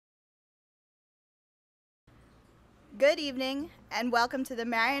Good evening, and welcome to the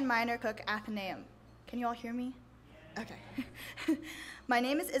Marion Minor Cook Athenaeum. Can you all hear me? Okay. My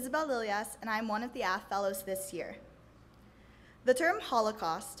name is Isabel Lilias, and I'm one of the Ath Fellows this year. The term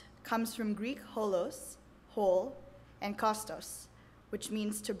Holocaust comes from Greek holos, whole, and kostos, which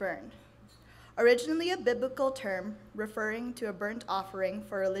means to burn. Originally a biblical term referring to a burnt offering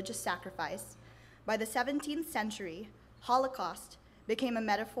for religious sacrifice, by the 17th century, Holocaust became a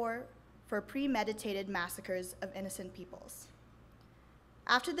metaphor for premeditated massacres of innocent peoples.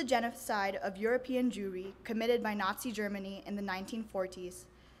 After the genocide of European Jewry committed by Nazi Germany in the 1940s,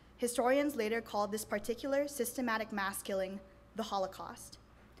 historians later called this particular systematic mass killing the Holocaust,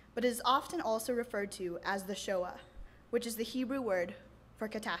 but it is often also referred to as the Shoah, which is the Hebrew word for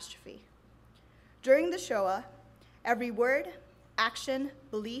catastrophe. During the Shoah, every word, action,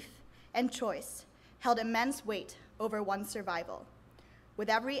 belief, and choice held immense weight over one's survival. With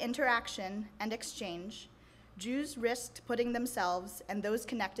every interaction and exchange, Jews risked putting themselves and those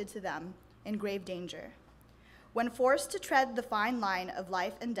connected to them in grave danger. When forced to tread the fine line of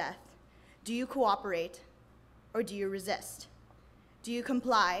life and death, do you cooperate or do you resist? Do you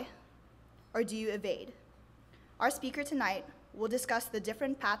comply or do you evade? Our speaker tonight will discuss the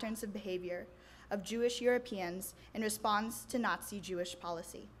different patterns of behavior of Jewish Europeans in response to Nazi Jewish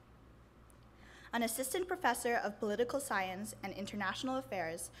policy. An assistant professor of political science and international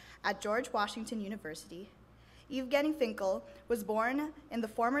affairs at George Washington University, Evgeny Finkel was born in the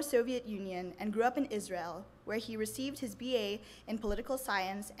former Soviet Union and grew up in Israel, where he received his BA in political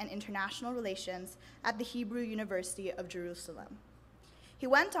science and international relations at the Hebrew University of Jerusalem. He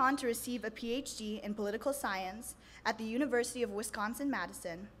went on to receive a PhD in political science at the University of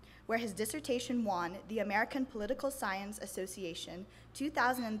Wisconsin-Madison, where his dissertation won the American Political Science Association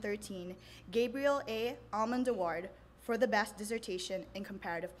 2013 Gabriel A. Almond Award for the best dissertation in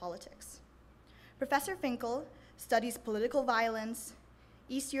comparative politics. Professor Finkel studies political violence,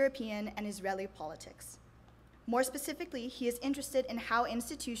 East European and Israeli politics. More specifically, he is interested in how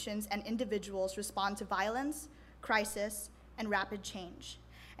institutions and individuals respond to violence, crisis, and rapid change,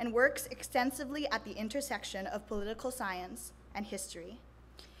 and works extensively at the intersection of political science and history.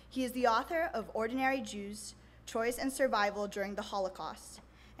 He is the author of Ordinary Jews, Choice and Survival During the Holocaust,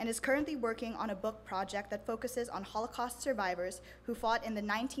 and is currently working on a book project that focuses on Holocaust survivors who fought in the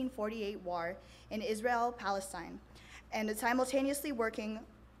 1948 war in Israel-Palestine, and is simultaneously working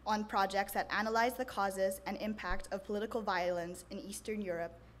on projects that analyze the causes and impact of political violence in Eastern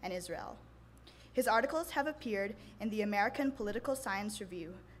Europe and Israel. His articles have appeared in the American Political Science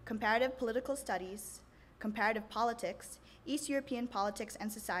Review, Comparative Political Studies, Comparative Politics, East European Politics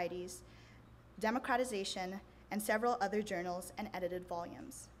and Societies, Democratization, and several other journals and edited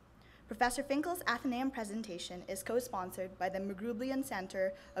volumes. Professor Finkel's Athenaeum presentation is co-sponsored by the Magrublian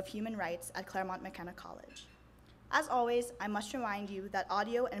Center of Human Rights at Claremont McKenna College. As always, I must remind you that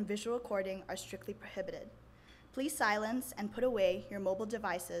audio and visual recording are strictly prohibited. Please silence and put away your mobile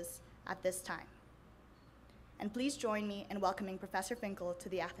devices at this time. And please join me in welcoming Professor Finkel to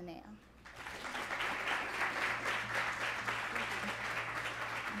the Athenaeum.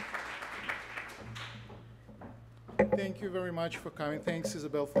 Thank you very much for coming. Thanks,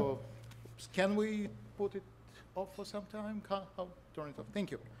 Isabel, for... Can we put it off for some time? How turn it off?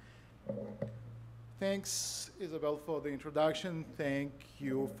 Thank you. Thanks, Isabel, for the introduction. Thank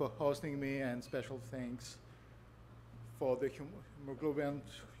you for hosting me, and special thanks for the Magrublian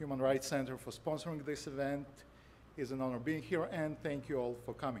Human Rights Center for sponsoring this event. It's an honor being here, and thank you all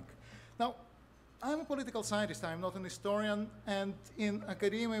for coming. Now, I'm a political scientist. I'm not an historian, and in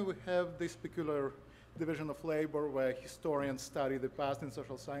academia we have this peculiar division of labor where historians study the past and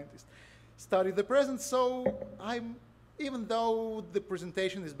social scientists study the present. So even though the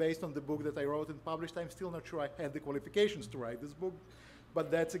presentation is based on the book that I wrote and published, I'm still not sure I had the qualifications to write this book, but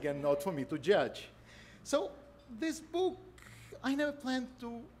that's again not for me to judge. So this book, I never planned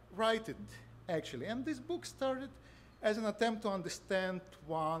to write it actually, and this book started as an attempt to understand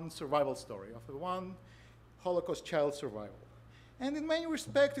one survival story of one Holocaust child survival. And in many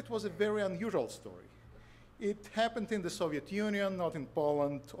respects, it was a very unusual story. It happened in the Soviet Union, not in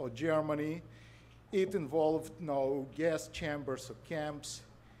Poland or Germany. It involved no gas chambers or camps.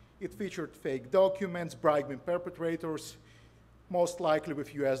 It featured fake documents, bribing perpetrators, most likely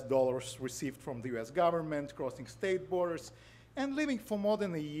with US dollars received from the US government, crossing state borders, and living for more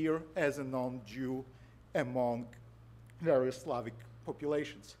than a year as a non-Jew among various Slavic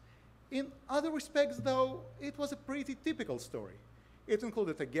populations. In other respects, though, it was a pretty typical story. It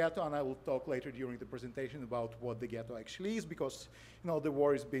included a ghetto, and I will talk later during the presentation about what the ghetto actually is, because the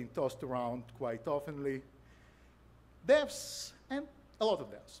war is being tossed around quite oftenly. Deaths, and a lot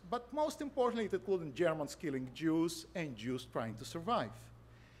of deaths. But most importantly, it included Germans killing Jews and Jews trying to survive.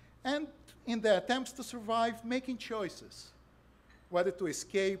 And in their attempts to survive, making choices, whether to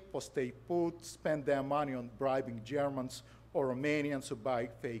escape or stay put, spend their money on bribing Germans or Romanians who buy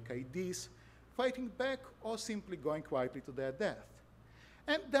fake IDs, fighting back, or simply going quietly to their death.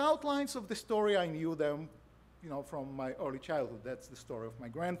 And the outlines of the story, I knew them, from my early childhood. That's the story of my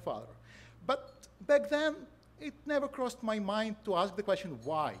grandfather. But back then, it never crossed my mind to ask the question,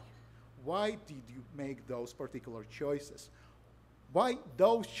 why? Why did you make those particular choices? Why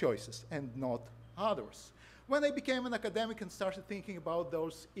those choices and not others? When I became an academic and started thinking about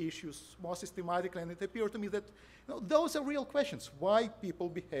those issues more systematically, and it appeared to me that those are real questions. Why people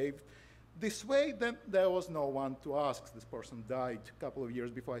behaved this way, then there was no one to ask. This person died a couple of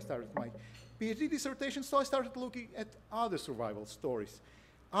years before I started my PhD dissertation, so I started looking at other survival stories,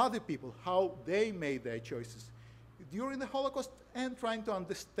 other people, how they made their choices during the Holocaust, and trying to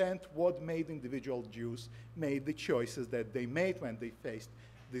understand what made individual Jews make the choices that they made when they faced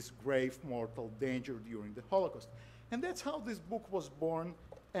this grave mortal danger during the Holocaust. And that's how this book was born,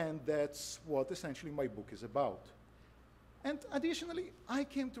 and that's what essentially my book is about. And additionally, I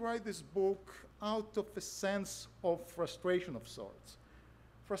came to write this book out of a sense of frustration of sorts.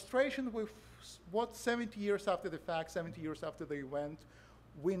 Frustration with what 70 years after the fact, 70 years after the event,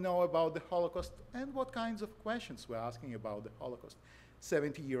 we know about the Holocaust, and what kinds of questions we're asking about the Holocaust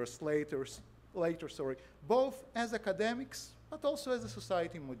 70 years later, both as academics, but also as a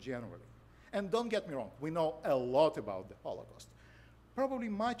society more generally. And don't get me wrong, we know a lot about the Holocaust, probably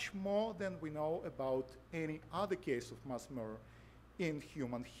much more than we know about any other case of mass murder in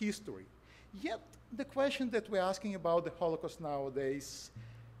human history. Yet, the question that we're asking about the Holocaust nowadays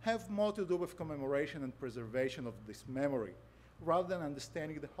have more to do with commemoration and preservation of this memory, rather than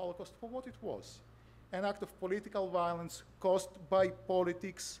understanding the Holocaust for what it was, an act of political violence caused by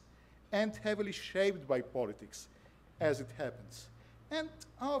politics and heavily shaped by politics as it happens. And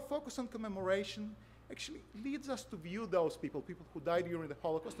our focus on commemoration actually leads us to view those people who died during the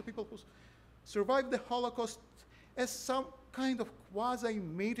Holocaust, the people who survived the Holocaust, as some kind of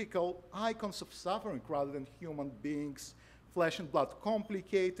quasi-mythical icons of suffering rather than human beings, flesh and blood,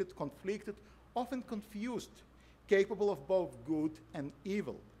 complicated, conflicted, often confused, capable of both good and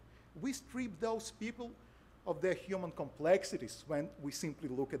evil. We strip those people of their human complexities when we simply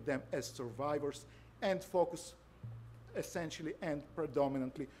look at them as survivors and focus essentially and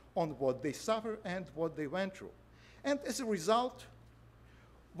predominantly on what they suffer and what they went through. And as a result,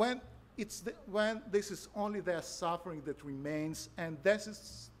 when this is only their suffering that remains, and this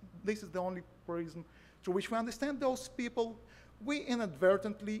is the only prism through which we understand those people, we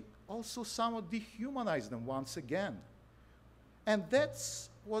inadvertently also somewhat dehumanize them once again. And that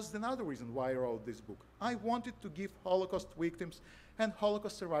was another reason why I wrote this book. I wanted to give Holocaust victims and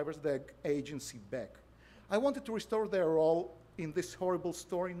Holocaust survivors their agency back. I wanted to restore their role in this horrible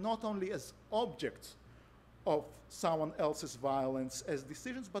story, not only as objects of someone else's violence, as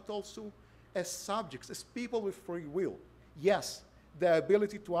decisions, but also as subjects, as people with free will. Yes, their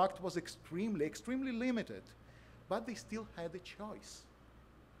ability to act was extremely, extremely limited, but they still had a choice.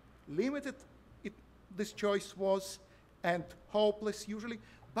 Limited this choice was, and hopeless usually,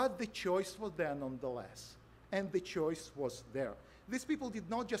 but the choice was there nonetheless, and the choice was there. These people did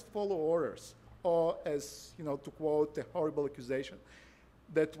not just follow orders, or as, to quote a horrible accusation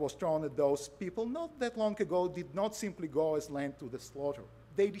that was thrown at those people not that long ago, did not simply go as land to the slaughter.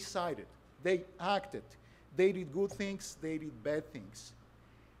 They decided, they acted, they did good things, they did bad things.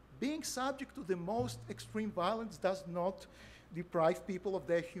 Being subject to the most extreme violence does not deprive people of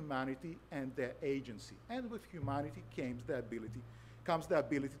their humanity and their agency. And with humanity comes the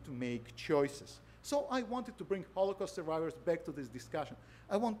ability to make choices. So I wanted to bring Holocaust survivors back to this discussion.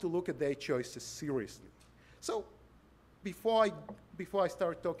 I want to look at their choices seriously. So before I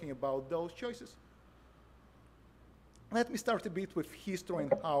start talking about those choices, let me start a bit with history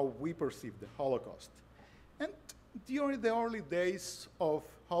and how we perceive the Holocaust. And during the early days of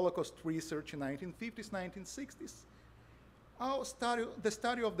Holocaust research in 1950s, 1960s, the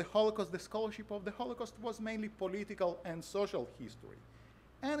study of the Holocaust, the scholarship of the Holocaust was mainly political and social history.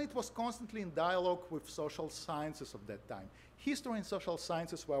 And it was constantly in dialogue with social sciences of that time. History and social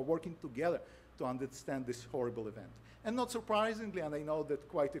sciences were working together to understand this horrible event. And not surprisingly, and I know that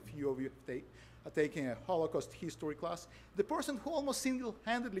quite a few of you are taking a Holocaust history class, the person who almost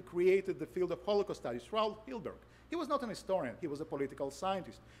single-handedly created the field of Holocaust studies, Raoul Hilberg. He was not an historian, he was a political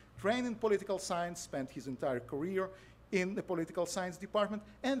scientist. Trained in political science, spent his entire career in the political science department,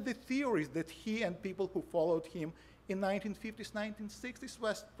 and the theories that he and people who followed him in 1950s, 1960s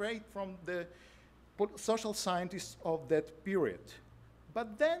were straight from the social scientists of that period.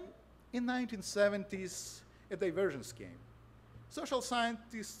 But then, in 1970s, a divergence came. Social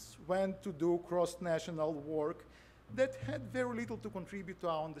scientists went to do cross-national work that had very little to contribute to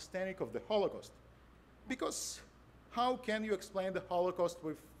our understanding of the Holocaust. Because how can you explain the Holocaust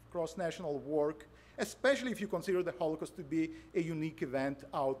with cross-national work, especially if you consider the Holocaust to be a unique event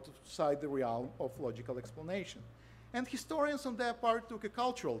outside the realm of logical explanation? And historians on their part took a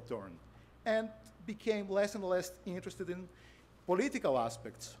cultural turn and became less and less interested in political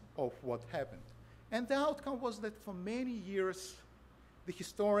aspects of what happened. And the outcome was that for many years, the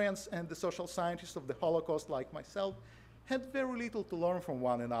historians and the social scientists of the Holocaust, like myself, had very little to learn from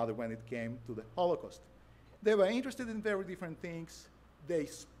one another when it came to the Holocaust. They were interested in very different things. They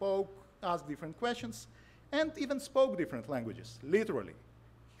spoke, asked different questions, and even spoke different languages, literally.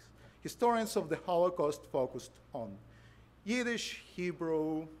 Historians of the Holocaust focused on Yiddish,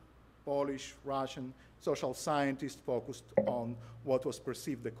 Hebrew, Polish, Russian. Social scientists focused on what was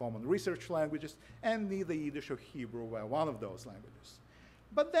perceived the common research languages, and neither Yiddish or Hebrew were one of those languages.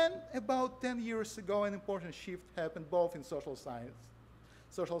 But then, about 10 years ago, an important shift happened both in social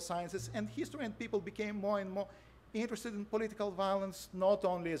sciences and history, and people became more and more interested in political violence, not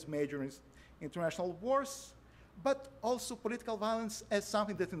only as major international wars, but also political violence as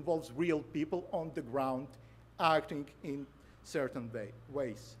something that involves real people on the ground acting in certain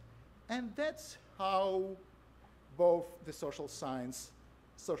ways. And that's how both the social sciences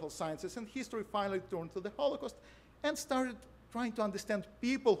and history finally turned to the Holocaust and started trying to understand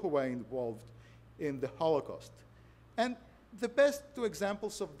people who were involved in the Holocaust. And the best two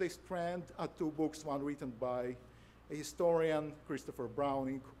examples of this trend are two books, one written by a historian, Christopher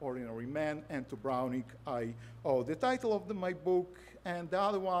Browning, Ordinary Men, and to Browning I owe the title of my book, and the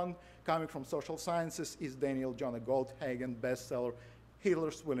other one, coming from social sciences, is Daniel Jonah Goldhagen bestseller,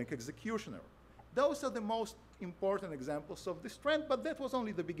 Hitler's Willing Executioner. Those are the most important examples of this trend, but that was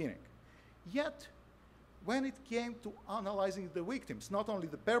only the beginning. Yet, when it came to analyzing the victims, not only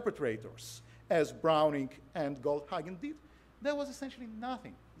the perpetrators, as Browning and Goldhagen did, there was essentially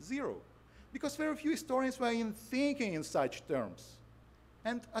nothing, zero. Because very few historians were thinking in such terms.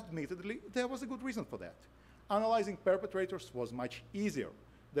 And admittedly, there was a good reason for that. Analyzing perpetrators was much easier.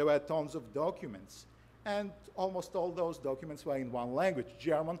 There were tons of documents, and almost all those documents were in one language,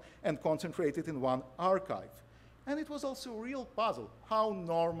 German, and concentrated in one archive. And it was also a real puzzle, how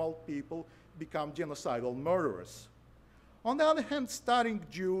normal people become genocidal murderers. On the other hand, studying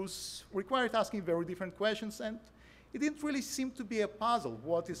Jews required asking very different questions, and it didn't really seem to be a puzzle.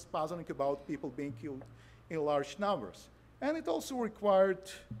 What is puzzling about people being killed in large numbers? And it also required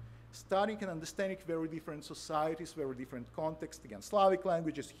studying and understanding very different societies, very different contexts, again, Slavic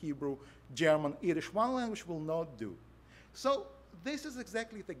languages, Hebrew, German, Yiddish. One language will not do. So this is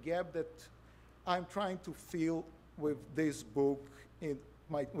exactly the gap that I'm trying to fill with this book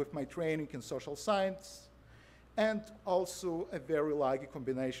with my training in social science, and also a very lucky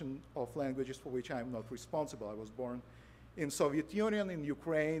combination of languages for which I'm not responsible. I was born in Soviet Union, in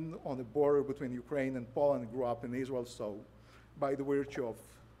Ukraine, on the border between Ukraine and Poland, grew up in Israel, so by the virtue of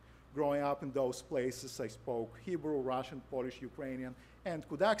growing up in those places, I spoke Hebrew, Russian, Polish, Ukrainian, and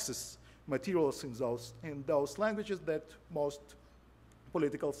could access materials in those languages that most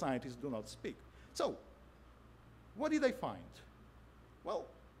political scientists do not speak. So, what did I find? Well,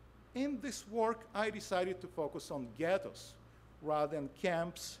 in this work, I decided to focus on ghettos rather than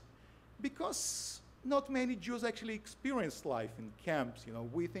camps because not many Jews actually experienced life in camps. You know,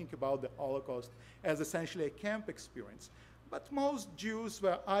 we think about the Holocaust as essentially a camp experience. But most Jews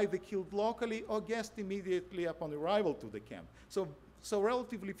were either killed locally or gassed immediately upon arrival to the camp. So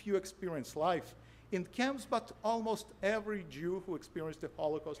relatively few experienced life in camps, but almost every Jew who experienced the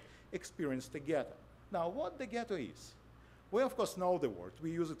Holocaust experienced a ghetto. Now, what the ghetto is? We, of course, know the word.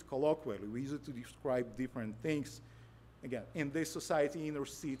 We use it colloquially. We use it to describe different things. Again, in this society, inner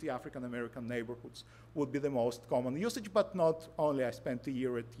city, African-American neighborhoods would be the most common usage, but not only. I spent a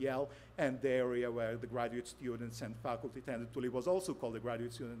year at Yale, and the area where the graduate students and faculty tended to live was also called the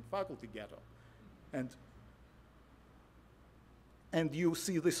graduate student and faculty ghetto. And you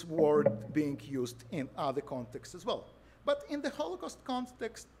see this word being used in other contexts as well. But in the Holocaust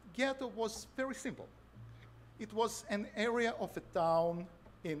context, ghetto was very simple. It was an area of a town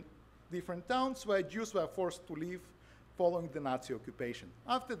in different towns where Jews were forced to live following the Nazi occupation.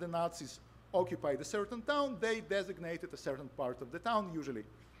 After the Nazis occupied a certain town, they designated a certain part of the town, usually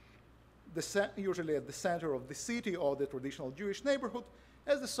at the center of the city or the traditional Jewish neighborhood,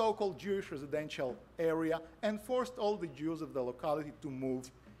 as the so-called Jewish residential area, and forced all the Jews of the locality to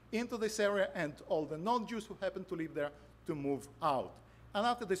move into this area and all the non-Jews who happened to live there to move out. And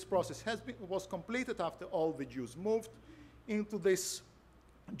after this process was completed, after all the Jews moved into this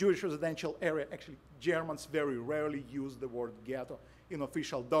Jewish residential area. Actually, Germans very rarely use the word ghetto in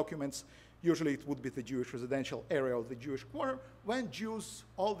official documents. Usually it would be the Jewish residential area or the Jewish quarter. When Jews,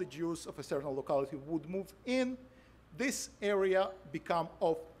 all the Jews of a certain locality would move in, this area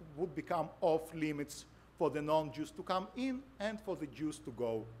would become off limits for the non-Jews to come in and for the Jews to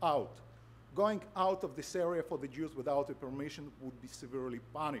go out. Going out of this area for the Jews without a permission would be severely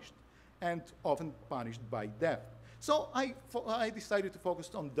punished, and often punished by death. So I decided to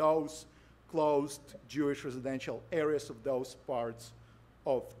focus on those closed Jewish residential areas of those parts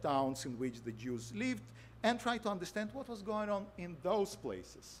of towns in which the Jews lived, and try to understand what was going on in those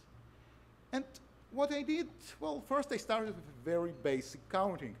places. And what I did, well, first I started with a very basic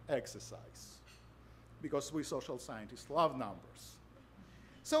counting exercise, because we social scientists love numbers.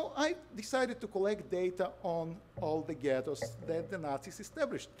 So I decided to collect data on all the ghettos that the Nazis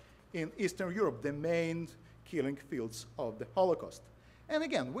established in Eastern Europe, the main killing fields of the Holocaust. And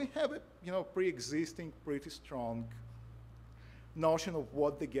again, we have a pre-existing, pretty strong notion of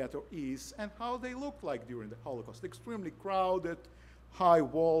what the ghetto is and how they looked like during the Holocaust. Extremely crowded, high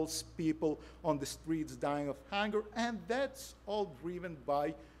walls, people on the streets dying of hunger, and that's all driven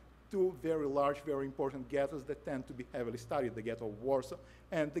by two very large, very important ghettos that tend to be heavily studied, the ghetto of Warsaw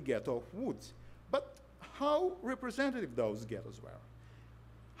and the ghetto of Łódź. But how representative those ghettos were,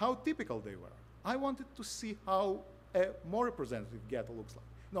 how typical they were. I wanted to see how a more representative ghetto looks like.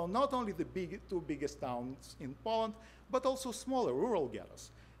 No, not only the two biggest towns in Poland, but also smaller rural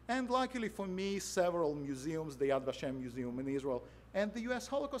ghettos. And luckily for me, several museums, the Yad Vashem Museum in Israel and the US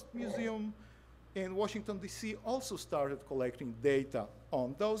Holocaust Museum in Washington, D.C. also started collecting data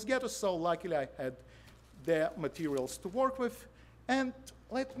on those ghettos, so luckily I had the materials to work with. And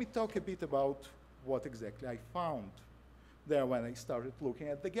let me talk a bit about what exactly I found there when I started looking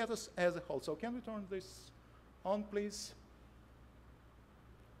at the ghettos as a whole. So can we turn this on, please?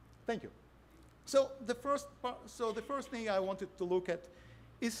 Thank you. So the first thing I wanted to look at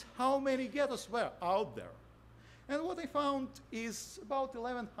is how many ghettos were out there. And what I found is about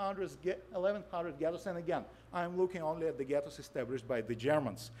 1,100 ghettos. And again, I'm looking only at the ghettos established by the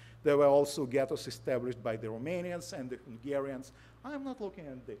Germans. There were also ghettos established by the Romanians and the Hungarians. I'm not looking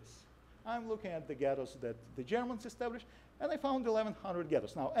at this. I'm looking at the ghettos that the Germans established, and I found 1,100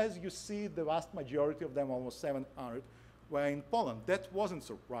 ghettos. Now, as you see, the vast majority of them, almost 700, were in Poland. That wasn't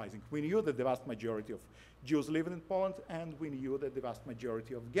surprising. We knew that the vast majority of Jews lived in Poland, and we knew that the vast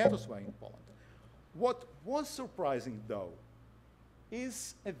majority of ghettos were in Poland. What was surprising, though,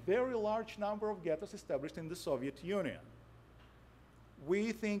 is a very large number of ghettos established in the Soviet Union.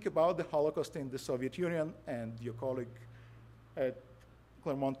 We think about the Holocaust in the Soviet Union, and your colleague at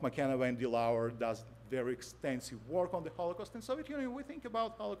Claremont, McKenna, Wendy Lauer does very extensive work on the Holocaust in the Soviet Union. We think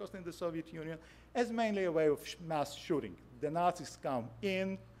about Holocaust in the Soviet Union as mainly a way of mass shooting. The Nazis come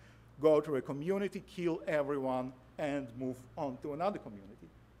in, go to a community, kill everyone, and move on to another community.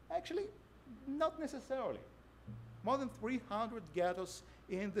 Actually, not necessarily. More than 300 ghettos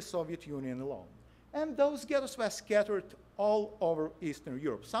in the Soviet Union alone. And those ghettos were scattered all over Eastern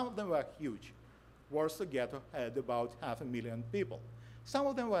Europe. Some of them were huge. Warsaw Ghetto had about 500,000 people. Some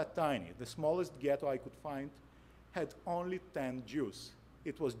of them were tiny. The smallest ghetto I could find had only 10 Jews.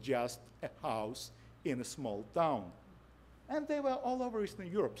 It was just a house in a small town. And they were all over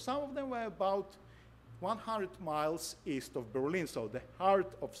Eastern Europe. Some of them were about 100 miles east of Berlin, so the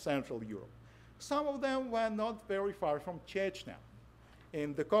heart of Central Europe. Some of them were not very far from Chechnya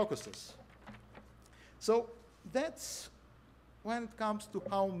in the Caucasus. So that's when it comes to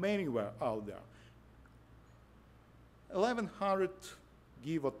how many were out there. 1,100,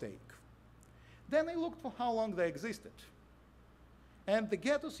 give or take. Then I looked for how long they existed. And the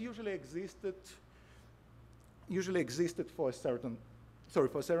ghettos usually existed for a certain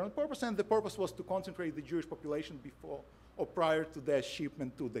purpose, and the purpose was to concentrate the Jewish population before or prior to their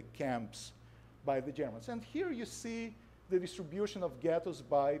shipment to the camps by the Germans. And here you see the distribution of ghettos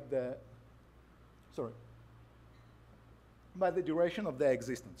by the duration of their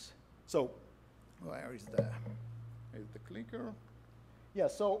existence. So where is the clicker? Yeah,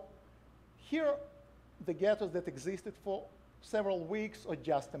 so here the ghettos that existed for several weeks or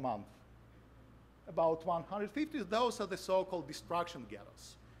just a month. About 150, those are the so-called destruction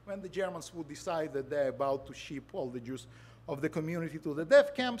ghettos. When the Germans would decide that they're about to ship all the Jews of the community to the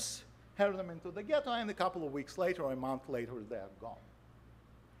death camps, herd them into the ghetto, and a couple of weeks later or a month later, they're gone.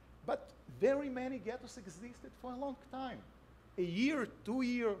 But very many ghettos existed for a long time. A year, 2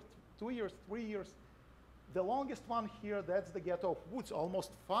 years, 3 years. The longest one here, that's the ghetto of Łódź,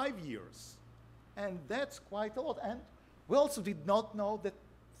 almost 5 years. And that's quite a lot. And we also did not know that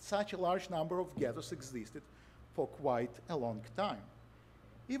such a large number of ghettos existed for quite a long time.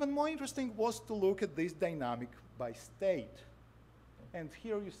 Even more interesting was to look at this dynamic by state. And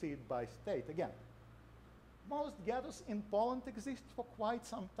here you see it by state. Again, most ghettos in Poland exist for quite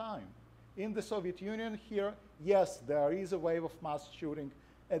some time. In the Soviet Union here, yes, there is a wave of mass shooting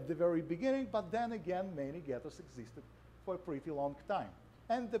at the very beginning, but then again, many ghettos existed for a pretty long time.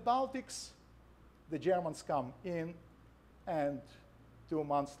 And the Baltics, the Germans come in, and 2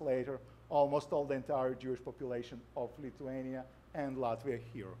 months later, almost all the entire Jewish population of Lithuania and Latvia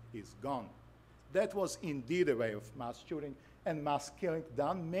here is gone. That was indeed a way of mass shooting and mass killing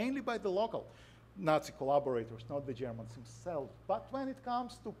done mainly by the local Nazi collaborators, not the Germans themselves. But when it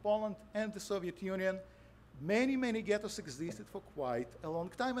comes to Poland and the Soviet Union, many, many ghettos existed for quite a long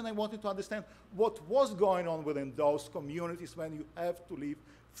time, and I wanted to understand what was going on within those communities when you have to live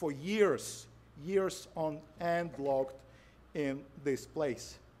for years, years on end locked in this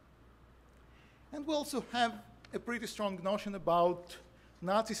place. And we also have a pretty strong notion about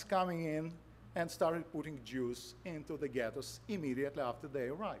Nazis coming in and started putting Jews into the ghettos immediately after they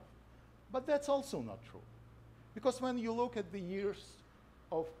arrived. But that's also not true. Because when you look at the years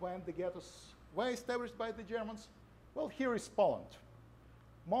of when the ghettos were established by the Germans, well, here is Poland.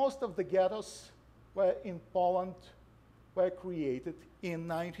 Most of the ghettos were in Poland were created in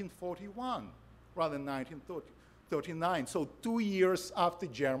 1941, rather than 1939. So 2 years after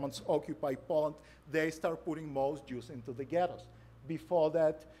Germans occupied Poland, they start putting most Jews into the ghettos. Before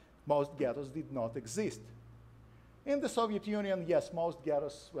that, most ghettos did not exist. In the Soviet Union, yes, most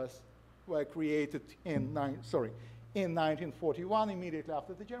ghettos were created in 1941, immediately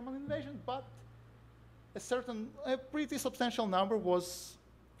after the German invasion, but a pretty substantial number was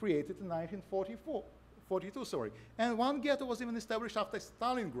created in 1942. And one ghetto was even established after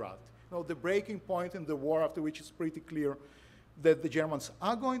Stalingrad, the breaking point in the war after which it's pretty clear that the Germans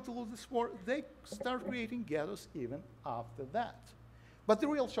are going to lose this war. They start creating ghettos even after that. But the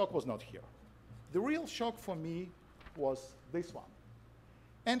real shock was not here. The real shock for me was this one.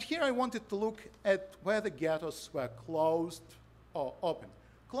 And here I wanted to look at whether ghettos were closed or open.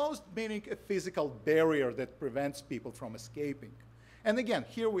 Closed meaning a physical barrier that prevents people from escaping. And again,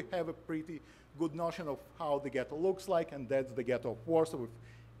 here we have a pretty good notion of how the ghetto looks like, and that's the ghetto of Warsaw with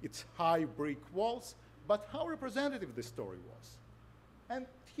its high brick walls, but how representative the story was. And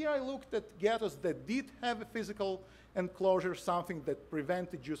here I looked at ghettos that did have a physical enclosure, something that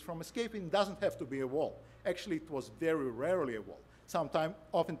prevented Jews from escaping. It doesn't have to be a wall. Actually, it was very rarely a wall.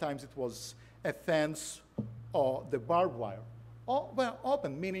 Oftentimes it was a fence or the barbed wire. Or were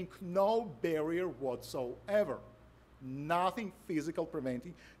open, meaning no barrier whatsoever. Nothing physical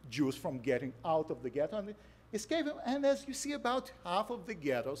preventing Jews from getting out of the ghetto and escaping. And as you see, about half of the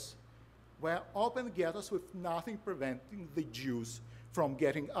ghettos were open ghettos with nothing preventing the Jews from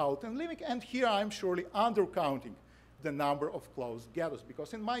getting out and living. And here I'm surely undercounting the number of closed ghettos,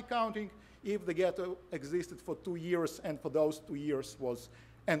 because in my counting, if the ghetto existed for 2 years and for those 2 years was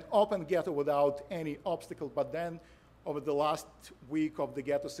an open ghetto without any obstacle, but then over the last week of the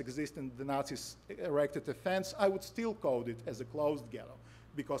ghetto's existence, the Nazis erected a fence, I would still code it as a closed ghetto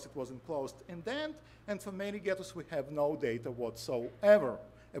because it wasn't closed in the end. And for many ghettos, we have no data whatsoever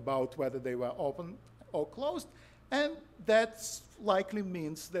about whether they were open or closed. And that likely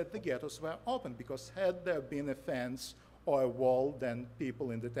means that the ghettos were open, because had there been a fence or a wall, then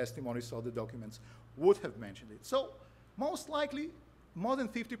people in the testimonies or the documents would have mentioned it. So most likely, more than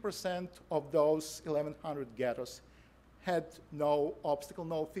 50% of those 1,100 ghettos had no obstacle,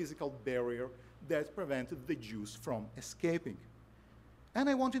 no physical barrier that prevented the Jews from escaping. And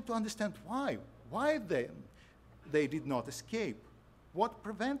I wanted to understand why they did not escape. What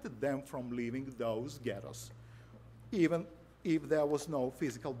prevented them from leaving those ghettos, even if there was no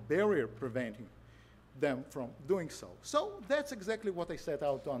physical barrier preventing them from doing so? So that's exactly what I set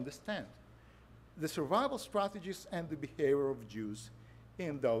out to understand: the survival strategies and the behavior of Jews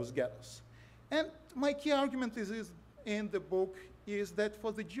in those ghettos. And my key argument in the book is that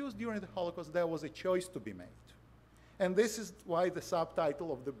for the Jews during the Holocaust, there was a choice to be made. And this is why the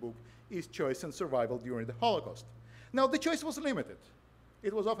subtitle of the book is Choice and Survival During the Holocaust. Now, the choice was limited.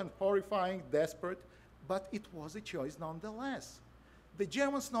 It was often horrifying, desperate, but it was a choice nonetheless. The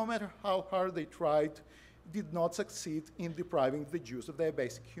Germans, no matter how hard they tried, did not succeed in depriving the Jews of their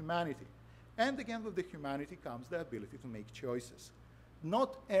basic humanity. And again, with the humanity comes the ability to make choices.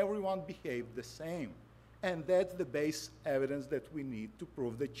 Not everyone behaved the same. And that's the base evidence that we need to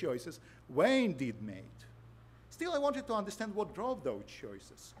prove that choices were indeed made. Still, I wanted to understand what drove those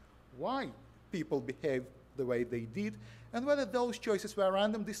choices, why people behaved the way they did, and whether those choices were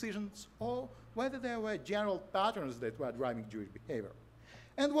random decisions or whether there were general patterns that were driving Jewish behavior.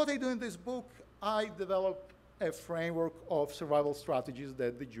 And what I do in this book, I develop a framework of survival strategies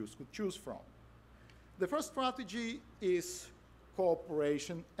that the Jews could choose from. The first strategy is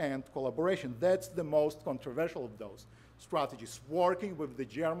cooperation and collaboration. That's the most controversial of those strategies, working with the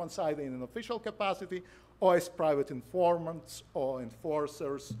German side in an official capacity or as private informants or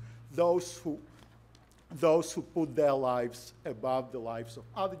enforcers, those who put their lives above the lives of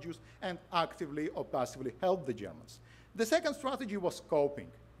other Jews and actively or passively help the Germans. The second strategy was coping,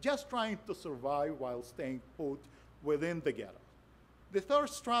 just trying to survive while staying put within the ghetto. The third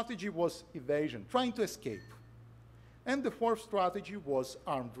strategy was evasion, trying to escape. And the fourth strategy was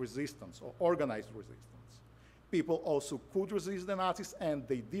armed resistance or organized resistance. People also could resist the Nazis, and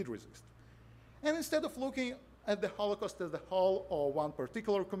they did resist. And instead of looking at the Holocaust as a whole or one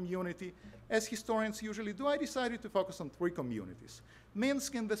particular community, as historians usually do, I decided to focus on three communities: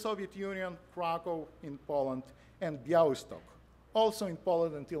 Minsk in the Soviet Union, Krakow in Poland, and Białystok, also in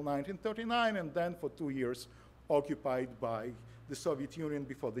Poland until 1939, and then for 2 years occupied by the Soviet Union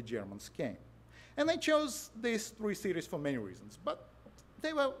before the Germans came. And I chose these three cities for many reasons, but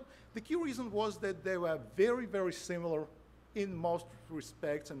the key reason was that they were very, very similar in most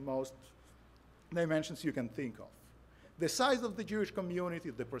respects and most dimensions you can think of. The size of the Jewish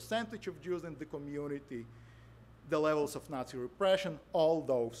community, the percentage of Jews in the community, the levels of Nazi repression, all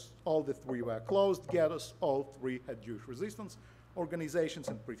the three were closed ghettos, all three had Jewish resistance organizations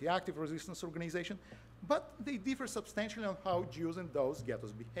and pretty active resistance organization, but they differ substantially on how Jews in those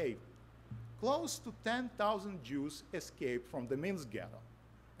ghettos behaved. Close to 10,000 Jews escaped from the Minsk ghetto,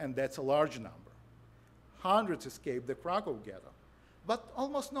 and that's a large number. Hundreds escaped the Krakow ghetto, but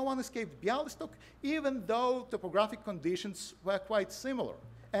almost no one escaped Białystok, even though topographic conditions were quite similar.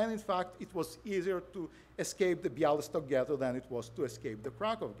 And in fact, it was easier to escape the Białystok ghetto than it was to escape the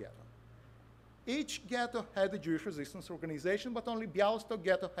Krakow ghetto. Each ghetto had a Jewish resistance organization, but only Białystok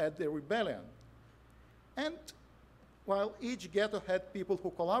ghetto had the rebellion. And while each ghetto had people who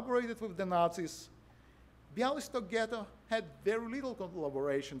collaborated with the Nazis, Białystok ghetto had very little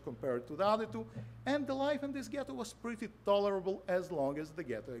collaboration compared to the other two, and the life in this ghetto was pretty tolerable as long as the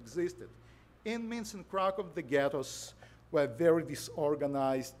ghetto existed. In Minsk and Krakow, the ghettos were very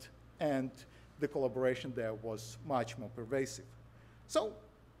disorganized, and the collaboration there was much more pervasive. So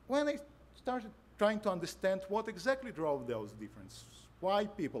when I started trying to understand what exactly drove those differences, why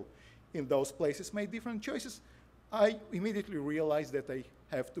people in those places made different choices, I immediately realized that I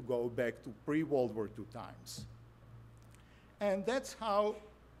have to go back to pre-World War II times. And not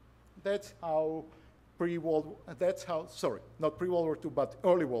pre-World War II, but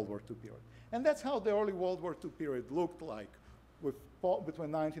early World War II period. And that's how the early World War II period looked like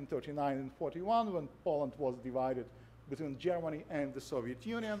between 1939 and 41, when Poland was divided between Germany and the Soviet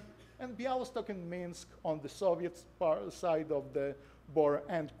Union, and Białystok and Minsk on the Soviet side of the border,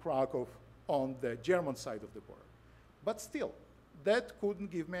 and Krakow on the German side of the border. But still, that couldn't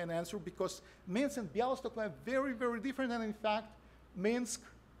give me an answer, because Minsk and Białystok were very, very different, and in fact, Minsk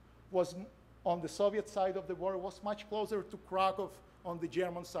was on the Soviet side of the border, was much closer to Krakow on the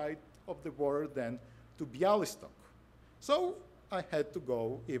German side of the border than to Białystok. So I had to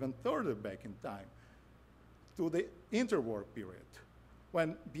go even further back in time, to the interwar period,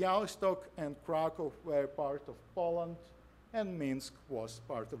 when Białystok and Krakow were part of Poland and Minsk was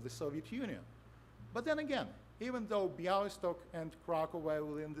part of the Soviet Union. But then again, even though Białystok and Krakow were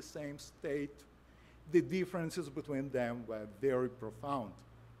within the same state, the differences between them were very profound.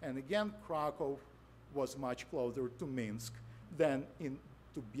 And again, Krakow was much closer to Minsk than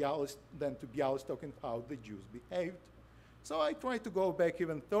to Białystok in how the Jews behaved. So I tried to go back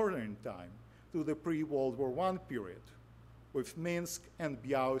even further in time to the pre-World War I period, with Minsk and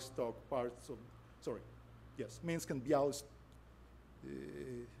Białystok Minsk and Białystok,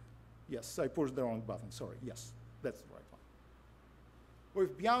 yes, I pushed the wrong button, sorry, yes, that's the right one.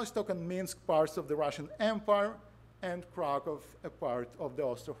 With Białystok and Minsk parts of the Russian Empire, and Krakow a part of the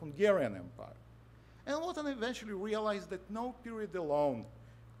Austro-Hungarian Empire. And what I eventually realized that no period alone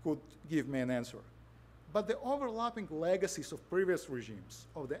could give me an answer, but the overlapping legacies of previous regimes,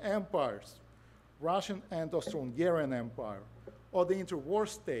 of the empires, Russian and Austro-Hungarian Empire, or the interwar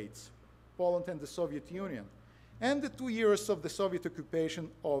states, Poland and the Soviet Union, and the 2 years of the Soviet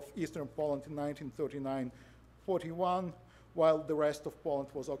occupation of Eastern Poland in 1939-41, while the rest of Poland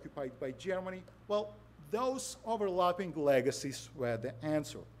was occupied by Germany, well, those overlapping legacies were the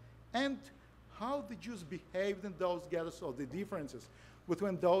answer. And how the Jews behaved in those ghettos, or the differences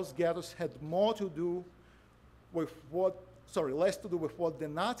between those ghettos, had more to do with less to do with what the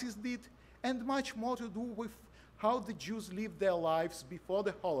Nazis did, and much more to do with how the Jews lived their lives before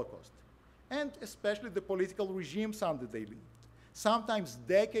the Holocaust, and especially the political regimes under they lived. sometimes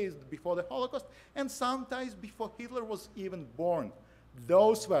decades before the Holocaust, and sometimes before Hitler was even born.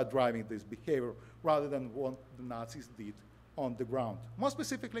 Those were driving this behavior rather than what the Nazis did on the ground. More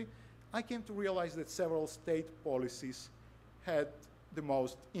specifically, I came to realize that several state policies had the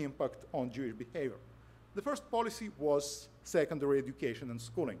most impact on Jewish behavior. The first policy was secondary education and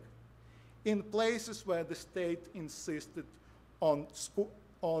schooling. In places where the state insisted on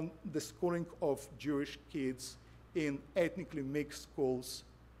the schooling of Jewish kids in ethnically mixed schools,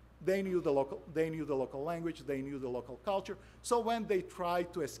 they knew the local language, they knew the local culture. So when they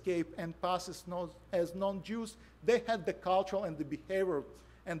tried to escape and pass as non-Jews, they had the cultural and the behavioral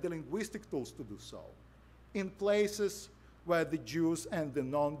and the linguistic tools to do so. In places where the Jews and the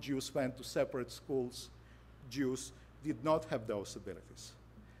non-Jews went to separate schools, Jews did not have those abilities.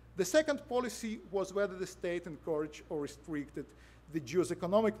 The second policy was whether the state encouraged or restricted the Jews'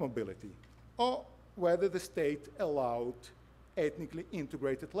 economic mobility, or whether the state allowed ethnically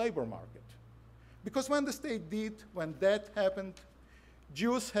integrated labor market. Because when the state did, when that happened,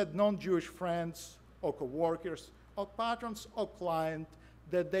 Jews had non-Jewish friends or co-workers or patrons or clients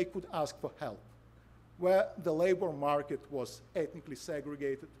that they could ask for help. Where the labor market was ethnically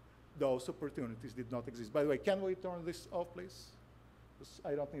segregated, those opportunities did not exist. By the way, can we turn this off, please? Because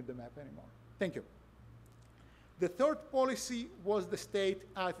I don't need the map anymore. Thank you. The third policy was the state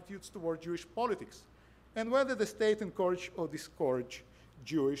attitudes toward Jewish politics, and whether the state encouraged or discouraged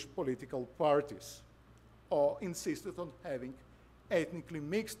Jewish political parties, or insisted on having ethnically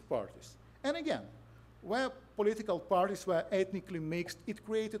mixed parties. And again, where political parties were ethnically mixed, it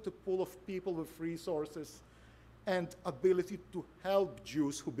created a pool of people with resources and ability to help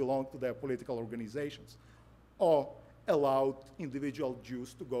Jews who belonged to their political organizations, or allowed individual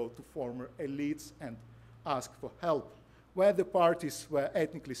Jews to go to former elites and ask for help. Where the parties were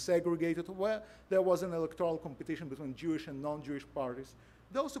ethnically segregated, where there was an electoral competition between Jewish and non-Jewish parties,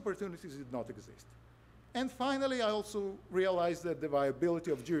 those opportunities did not exist. And finally, I also realized that the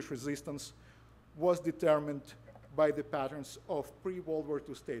viability of Jewish resistance was determined by the patterns of pre-World War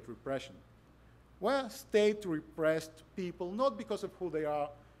II state repression, where state repressed people not because of who they are,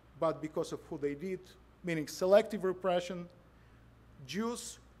 but because of who they did, meaning selective repression.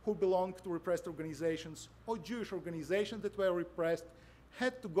 Jews who belonged to repressed organizations or Jewish organizations that were repressed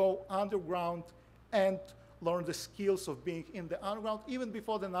had to go underground and learn the skills of being in the underground even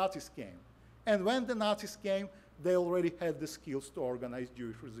before the Nazis came. And when the Nazis came, they already had the skills to organize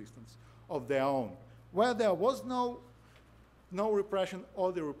Jewish resistance of their own. Where there was no repression,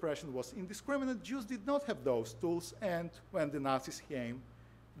 or the repression was indiscriminate, Jews did not have those tools, and when the Nazis came,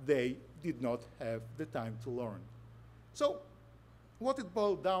 they did not have the time to learn. So what it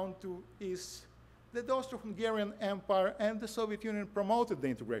boiled down to is that the Austro-Hungarian Empire and the Soviet Union promoted the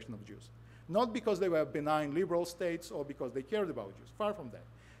integration of Jews, not because they were benign liberal states or because they cared about Jews, far from that,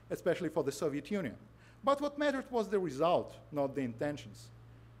 especially for the Soviet Union. But what mattered was the result, not the intentions.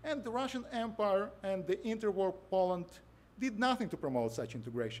 And the Russian Empire and the interwar Poland did nothing to promote such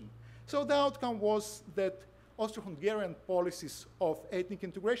integration. So the outcome was that Austro-Hungarian policies of ethnic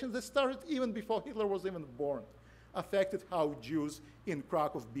integration that started even before Hitler was even born affected how Jews in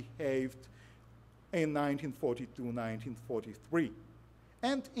Krakow behaved in 1942, 1943.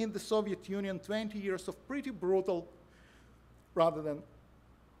 And in the Soviet Union, 20 years of pretty brutal, rather than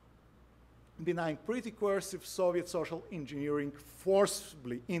benign, pretty coercive Soviet social engineering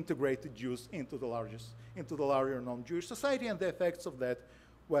forcibly integrated Jews into the larger non-Jewish society, and the effects of that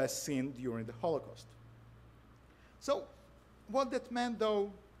were seen during the Holocaust. So what that meant,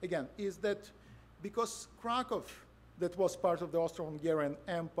 though, again, is that because Krakow, that was part of the Austro-Hungarian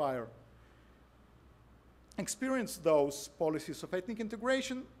Empire, experienced those policies of ethnic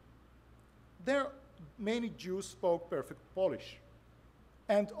integration, there many Jews spoke perfect Polish.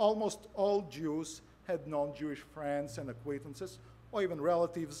 And almost all Jews had non-Jewish friends and acquaintances, or even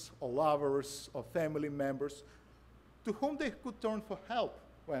relatives, or lovers, or family members, to whom they could turn for help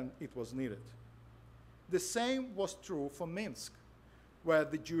when it was needed. The same was true for Minsk, where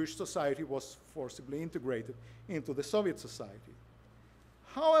the Jewish society was forcibly integrated into the Soviet society.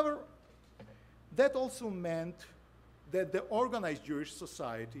 However, that also meant that the organized Jewish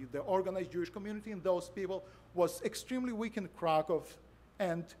society, the organized Jewish community in those people was extremely weak in Krakow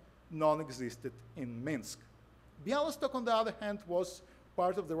and non-existent in Minsk. Białystok, on the other hand, was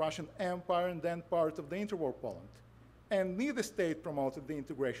part of the Russian Empire and then part of the interwar Poland. And neither state promoted the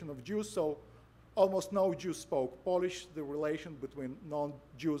integration of Jews, so almost no Jews spoke Polish. The relation between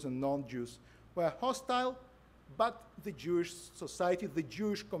non-Jews and non-Jews were hostile, but the Jewish society, the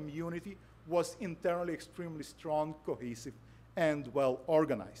Jewish community, was internally extremely strong, cohesive, and well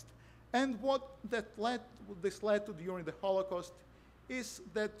organized. And what this led to during the Holocaust is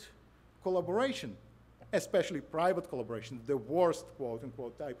that collaboration, especially private collaboration, the worst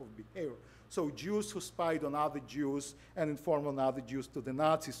quote-unquote type of behavior. So Jews who spied on other Jews and informed on other Jews to the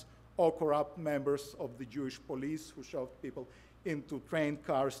Nazis, or corrupt members of the Jewish police who shoved people into train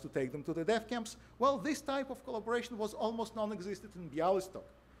cars to take them to the death camps. Well, this type of collaboration was almost non-existent in Bialystok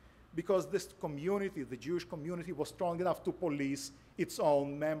because this community, the Jewish community, was strong enough to police its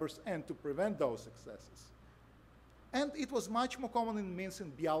own members and to prevent those excesses. And it was much more common in Minsk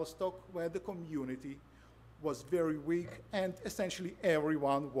and Bialystok, where the community was very weak and essentially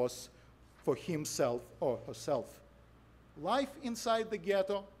everyone was for himself or herself. Life inside the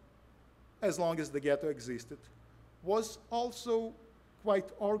ghetto, as long as the ghetto existed, was also quite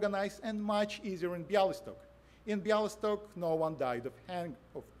organized and much easier in Bialystok. In Bialystok, no one died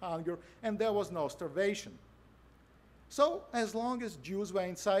of hunger, and there was no starvation. So as long as Jews were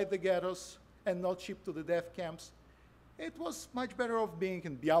inside the ghettos and not shipped to the death camps, it was much better off being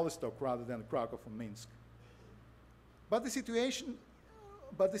in Bialystok rather than Krakow or Minsk. But the situation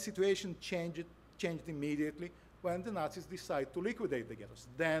changed immediately when the Nazis decided to liquidate the ghettos.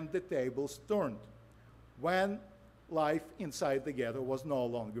 Then the tables turned. When life inside the ghetto was no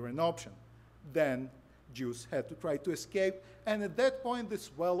longer an option, then Jews had to try to escape. And at that point,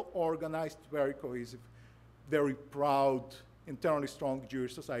 this well-organized, very cohesive, very proud, internally strong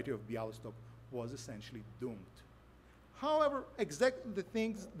Jewish society of Bialystok was essentially doomed. However, exactly the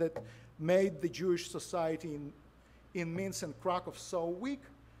things that made the Jewish society in Minsk and Krakow so weak,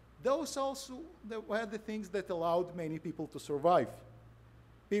 those also were the things that allowed many people to survive.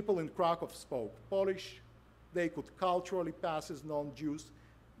 People in Krakow spoke Polish. They could culturally pass as non-Jews.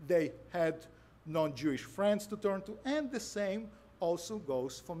 They had non-Jewish friends to turn to, and the same also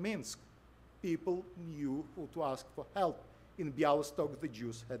goes for Minsk. People knew who to ask for help. In Bialystok, the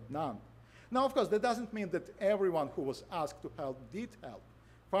Jews had none. Now, of course, that doesn't mean that everyone who was asked to help did help.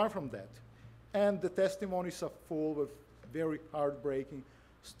 Far from that. And the testimonies are full of very heartbreaking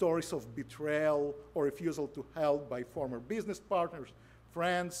stories of betrayal or refusal to help by former business partners,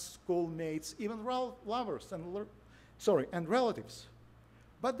 friends, schoolmates, even lovers and relatives.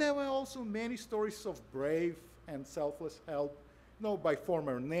 But there were also many stories of brave and selfless help, by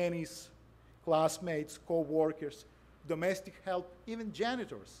former nannies, classmates, co-workers, domestic help, even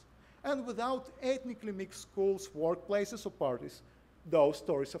janitors. And without ethnically mixed schools, workplaces, or parties, those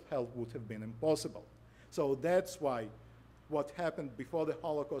stories of help would have been impossible. So that's why what happened before the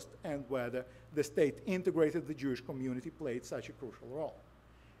Holocaust and whether the state integrated the Jewish community played such a crucial role.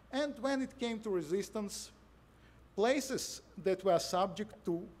 And when it came to resistance, places that were subject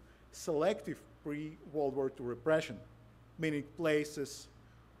to selective pre-World War II repression, meaning places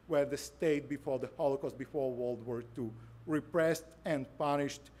where the state before the Holocaust, before World War II, repressed and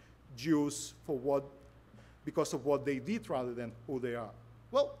punished Jews because of what they did rather than who they are.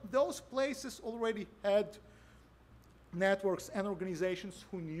 Well, those places already had networks and organizations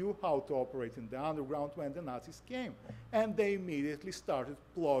who knew how to operate in the underground when the Nazis came. And they immediately started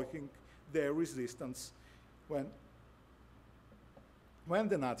plotting their resistance when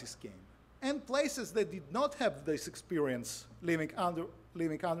the Nazis came. And places that did not have this experience living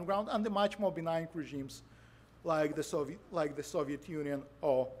underground under much more benign regimes like the Soviet Union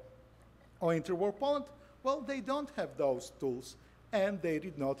or interwar Poland, well, they don't have those tools and they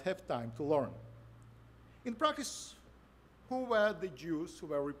did not have time to learn. In practice, who were the Jews who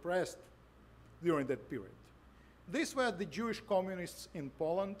were repressed during that period? These were the Jewish communists in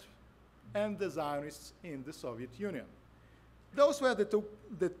Poland and the Zionists in the Soviet Union. Those were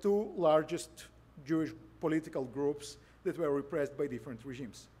the two largest Jewish political groups that were repressed by different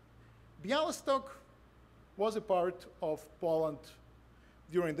regimes. Bialystok was a part of Poland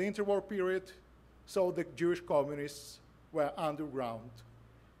during the interwar period, so the Jewish communists were underground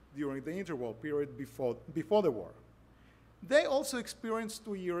during the interwar period before the war. They also experienced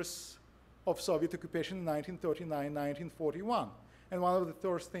 2 years of Soviet occupation in 1939-1941. And one of the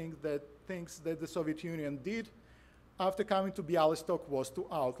first things that the Soviet Union did after coming to Bialystok was to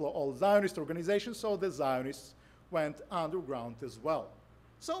outlaw all Zionist organizations, so the Zionists went underground as well.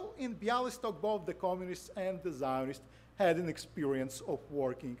 So in Bialystok, both the communists and the Zionists had an experience of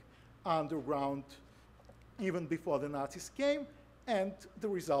working underground even before the Nazis came, and the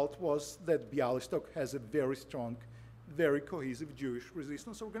result was that Bialystok has a very strong, very cohesive Jewish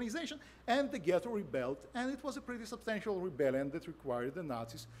resistance organization, and the ghetto rebelled, and it was a pretty substantial rebellion that required the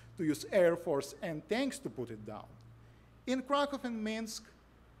Nazis to use air force and tanks to put it down. In Krakow and Minsk,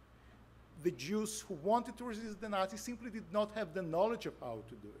 the Jews who wanted to resist the Nazis simply did not have the knowledge of how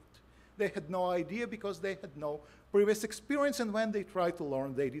to do it. They had no idea because they had no previous experience, and when they tried to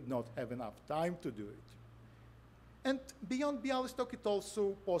learn, they did not have enough time to do it. And beyond Bialystok, it's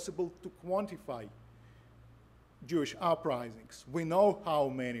also possible to quantify Jewish uprisings. We know how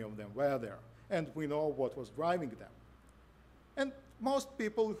many of them were there, and we know what was driving them. And most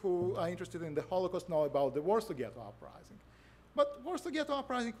people who are interested in the Holocaust know about the Warsaw Ghetto Uprising. But Warsaw Ghetto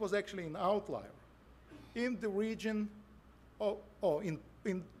Uprising was actually an outlier. In the region,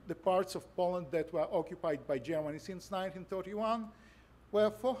 in the parts of Poland that were occupied by Germany since 1931, were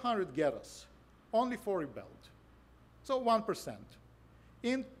 400 ghettos. Only 4 rebelled. So 1%.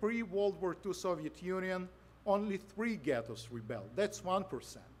 In pre-World War II Soviet Union, only 3 ghettos rebelled. That's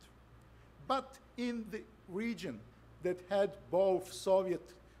 1%. But in the region that had both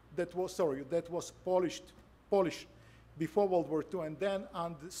that was Polish before World War II and then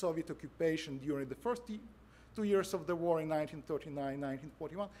under Soviet occupation during the first 2 years of the war in 1939,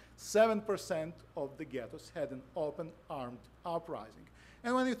 1941, 7% of the ghettos had an open armed uprising.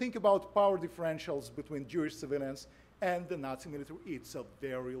 And when you think about power differentials between Jewish civilians and the Nazi military, it's a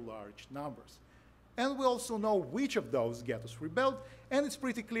very large numbers. And we also know which of those ghettos rebelled, and it's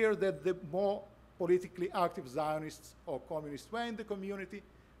pretty clear that the more politically active Zionists or communists were in the community,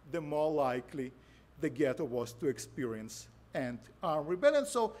 the more likely the ghetto was to experience an armed rebellion.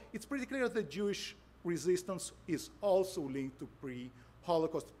 So it's pretty clear that Jewish resistance is also linked to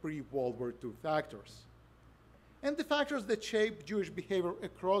pre-Holocaust, pre-World War II factors. And the factors that shape Jewish behavior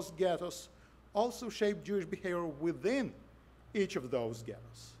across ghettos also shape Jewish behavior within each of those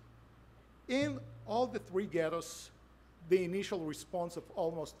ghettos. In all the 3 ghettos, the initial response of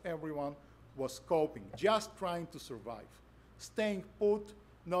almost everyone was coping, just trying to survive, staying put,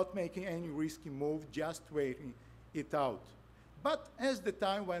 not making any risky move, just waiting it out. But as the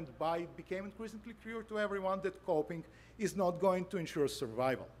time went by, it became increasingly clear to everyone that coping is not going to ensure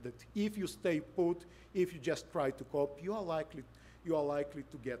survival, that if you stay put, if you just try to cope, you are likely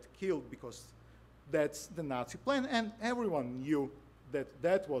to get killed because that's the Nazi plan, and everyone knew that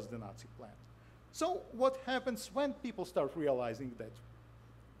that was the Nazi plan. So what happens when people start realizing that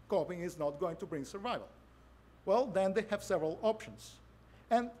coping is not going to bring survival? Well, then they have several options.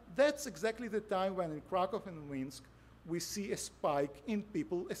 And that's exactly the time when in Krakow and Minsk, we see a spike in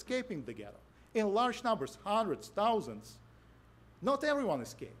people escaping the ghetto. In large numbers, hundreds, thousands. Not everyone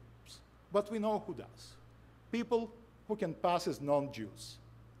escapes, but we know who does. People who can pass as non-Jews.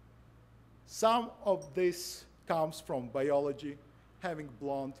 Some of this comes from biology. Having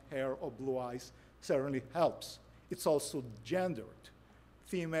blonde hair or blue eyes certainly helps. It's also gendered.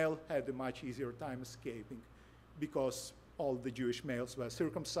 Female had a much easier time escaping because all the Jewish males were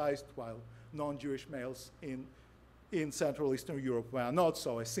circumcised, while non-Jewish males in Central Eastern Europe were not.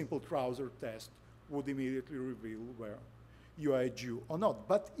 So a simple trouser test would immediately reveal where you are a Jew or not.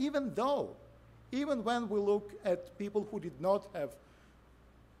 But even when we look at people who did not have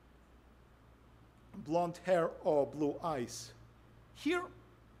blonde hair or blue eyes, here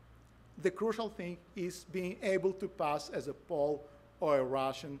the crucial thing is being able to pass as a Pole or a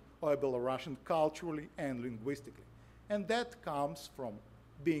Russian or a Belarusian culturally and linguistically. And that comes from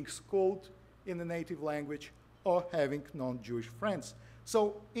being schooled in the native language or having non-Jewish friends.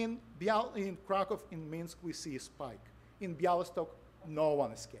 So in Krakow, in Minsk, we see a spike. In Bialystok, no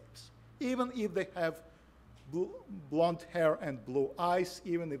one escapes. Even if they have blonde hair and blue eyes,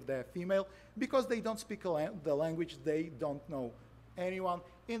 even if they're female, because they don't speak the language, they don't know anyone.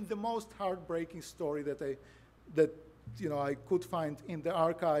 In the most heartbreaking story that I could find in the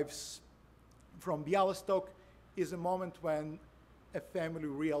archives from Bialystok is a moment when a family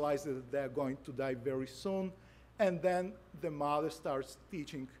realizes that they're going to die very soon, and then the mother starts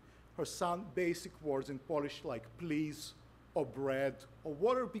teaching her son basic words in Polish like please, or bread, or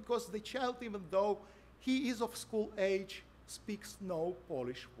water, because the child, even though he is of school age, speaks no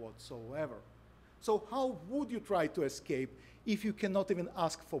Polish whatsoever. So how would you try to escape if you cannot even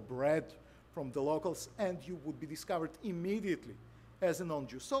ask for bread from the locals, and you would be discovered immediately as a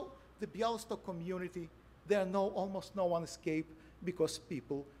non-Jew? So the Bialystok community, there almost no one escape because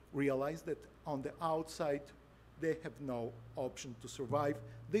people realize that on the outside they have no option to survive.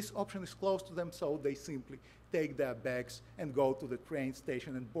 This option is close to them, so they simply take their bags and go to the train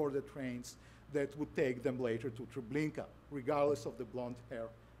station and board the trains that would take them later to Treblinka, regardless of the blonde hair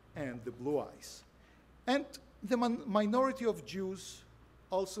and the blue eyes. And the minority of Jews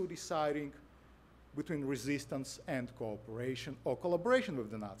also deciding between resistance and cooperation or collaboration with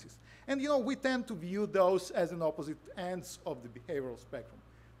the Nazis. And we tend to view those as an opposite ends of the behavioral spectrum.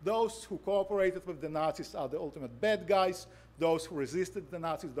 Those who cooperated with the Nazis are the ultimate bad guys. Those who resisted the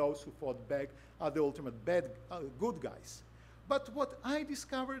Nazis, those who fought back, are the ultimate good guys. But what I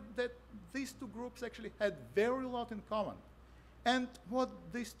discovered that these two groups actually had very lot in common. And what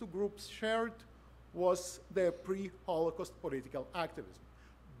these two groups shared was their pre-Holocaust political activism.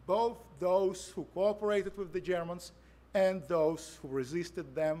 Both those who cooperated with the Germans and those who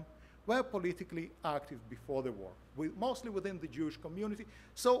resisted them were politically active before the war, mostly within the Jewish community.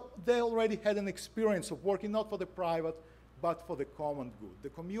 So they already had an experience of working not for the private, but for the common good, the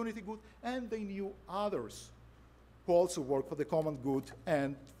community good, and they knew others who also worked for the common good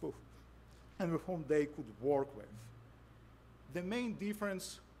and with whom they could work with. The main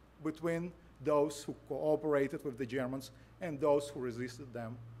difference between those who cooperated with the Germans and those who resisted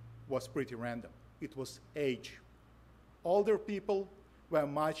them was pretty random. It was age. Older people were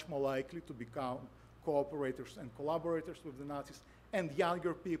much more likely to become cooperators and collaborators with the Nazis, and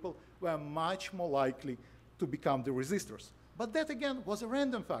younger people were much more likely to become the resistors. But that, again, was a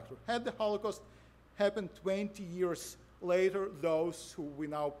random factor. Had the Holocaust happened 20 years later, those who we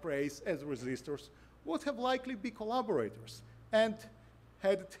now praise as resistors would have likely be collaborators. And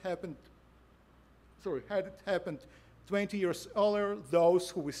had it happened 20 years earlier,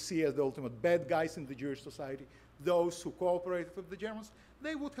 those who we see as the ultimate bad guys in the Jewish society, those who cooperated with the Germans,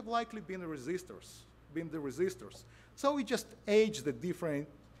 they would have likely been the resistors. So we just aged the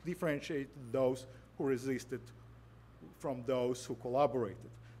differentiated those who resisted from those who collaborated.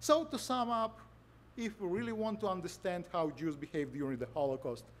 So to sum up, if we really want to understand how Jews behaved during the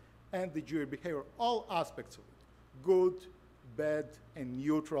Holocaust and the Jewish behavior, all aspects of it, good, bad, and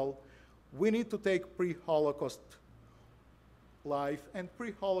neutral, we need to take pre-Holocaust life and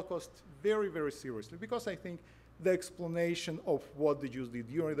pre-Holocaust very, very seriously, because I think the explanation of what the Jews did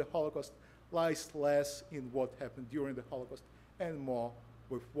during the Holocaust lies less in what happened during the Holocaust and more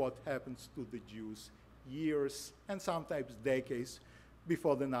with what happens to the Jews years and sometimes decades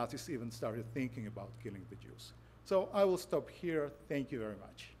before the Nazis even started thinking about killing the Jews. So I will stop here. Thank you very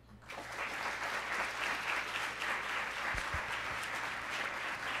much.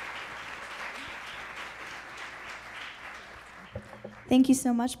 Thank you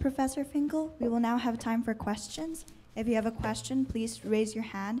so much, Professor Finkel. We will now have time for questions. If you have a question, please raise your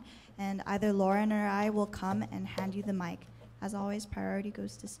hand, and either Lauren or I will come and hand you the mic. As always, priority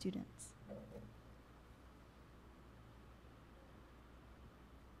goes to students.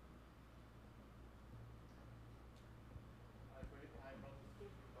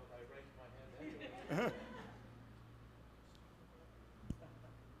 Thank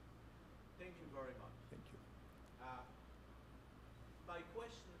you very much. Thank you. My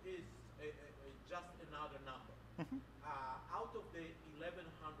question is just another number. Out of the 1,100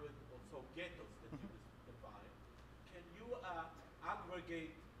 or so ghettos that you defined, can you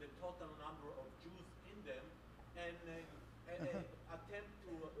aggregate the total number of Jews in them and attempt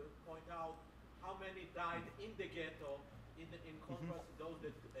to point out how many died in the ghetto in contrast to those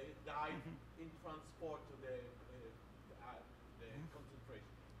that died in transport to the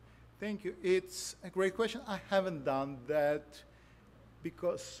concentration? Thank you. It's a great question. I haven't done that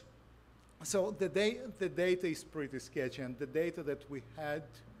because, so the data is pretty sketchy, and the data that we had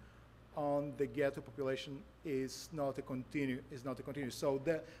on the ghetto population is not a continuous. So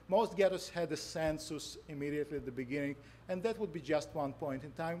most ghettos had a census immediately at the beginning, and that would be just one point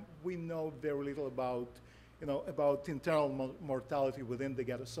in time. We know very little about, about internal mortality within the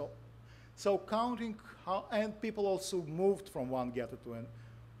ghetto. So counting how, and people also moved from one ghetto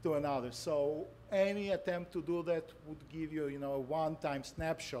to another. So any attempt to do that would give you, a one-time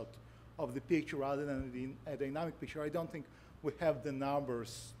snapshot of the picture rather than a dynamic picture. I don't think we have the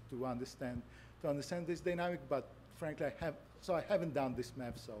numbers to understand this dynamic, but frankly, I haven't done this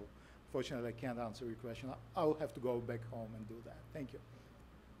map, so fortunately I can't answer your question. I will have to go back home and do that. Thank you.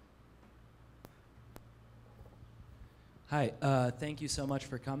 Hi, thank you so much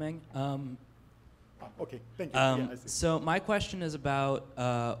for coming. Okay, thank you. Yeah, I see. So my question is about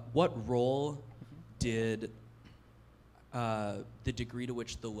what role did the degree to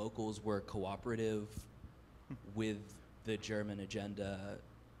which the locals were cooperative with the German agenda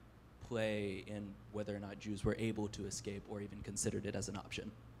play in whether or not Jews were able to escape or even considered it as an option?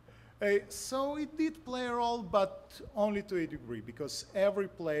 So it did play a role, but only to a degree, because every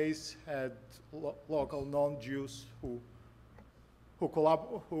place had local non-Jews who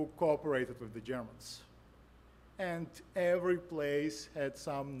cooperated with the Germans. And every place had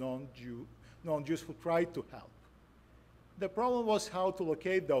some non-Jews who tried to help. The problem was how to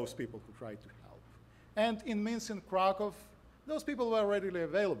locate those people who tried to help. And in Minsk and Krakow, those people were readily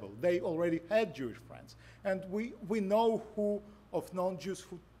available. They already had Jewish friends. And we know who of non-Jews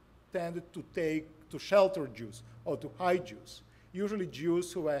who tended to shelter Jews or to hide Jews. Usually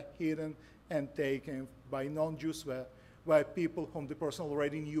Jews who were hidden and taken by non-Jews by people whom the person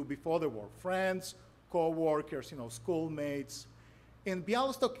already knew before the war, friends, co-workers, schoolmates. In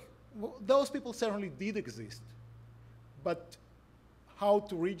Bialystok, those people certainly did exist, but how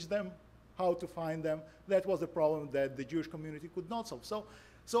to reach them, how to find them, that was a problem that the Jewish community could not solve.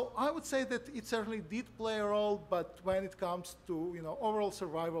 So I would say that it certainly did play a role, but when it comes to overall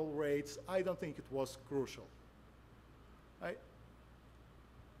survival rates, I don't think it was crucial.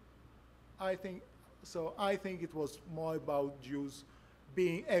 I think it was more about Jews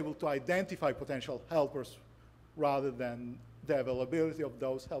being able to identify potential helpers rather than the availability of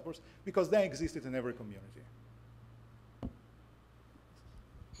those helpers, because they existed in every community.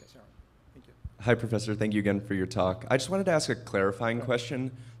 Yes, Aaron. Thank you. Hi, Professor. Thank you again for your talk. I just wanted to ask a clarifying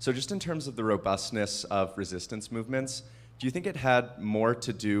question. So just in terms of the robustness of resistance movements, do you think it had more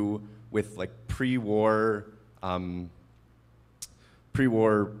to do with like pre-war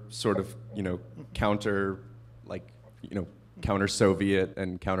sort of, counter Soviet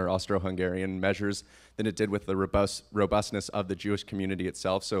and counter Austro-Hungarian measures than it did with the robustness of the Jewish community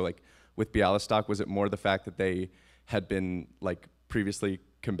itself? So like with Bialystok, was it more the fact that they had been like previously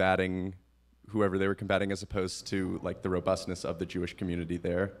combating whoever they were combating as opposed to like the robustness of the Jewish community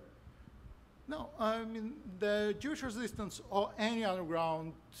there? No, I mean, the Jewish resistance or any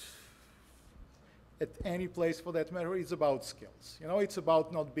underground at any place for that matter is about skills. It's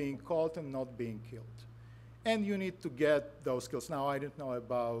about not being caught and not being killed. And you need to get those skills. Now, I don't know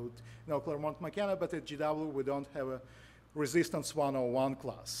about Claremont, McKenna, but at GW we don't have a Resistance 101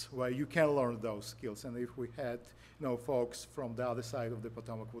 class where you can learn those skills. And if we had folks from the other side of the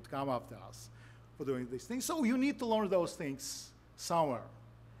Potomac would come after us for doing these things. So you need to learn those things somewhere.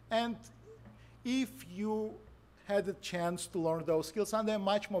 And if you had a chance to learn those skills under a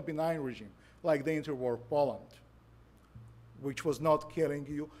much more benign regime, like the interwar Poland, which was not killing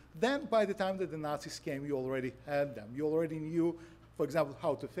you, then by the time that the Nazis came, you already had them. You already knew, for example,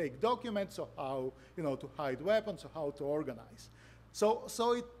 how to fake documents, or how to hide weapons, or how to organize. So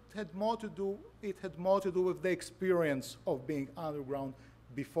it had more to do. It had more to do with the experience of being underground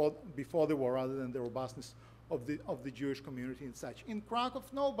before the war, rather than the robustness of the Jewish community and such. In Krakow,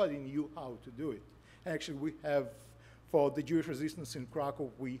 nobody knew how to do it. Actually, we have. For the Jewish resistance in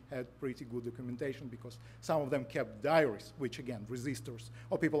Krakow, we had pretty good documentation because some of them kept diaries, which again, resistors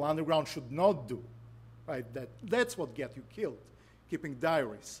or people underground should not do, right? That's what gets you killed, keeping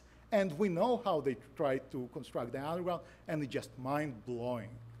diaries. And we know how they tried to construct the underground, and it's just mind-blowing,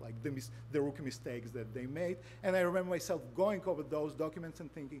 like the rookie mistakes that they made. And I remember myself going over those documents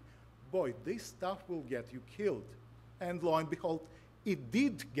and thinking, boy, this stuff will get you killed. And lo and behold, it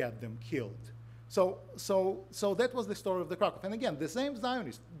did get them killed. So that was the story of the Krakow. And again, the same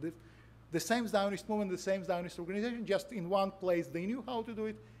Zionist, the same Zionist movement, the same Zionist organization, just in one place they knew how to do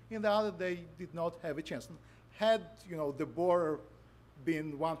it, in the other they did not have a chance. Had the border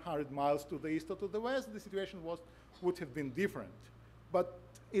been 100 miles to the east or to the west, the situation would have been different. But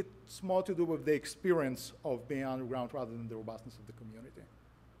it's more to do with the experience of being underground rather than the robustness of the community.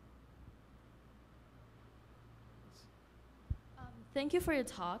 Thank you for your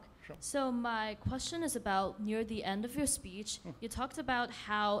talk. Sure. So my question is about near the end of your speech, you talked about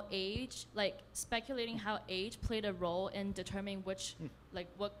how age, like speculating how age played a role in determining which, like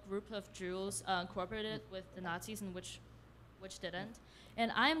what group of Jews cooperated with the Nazis and which didn't.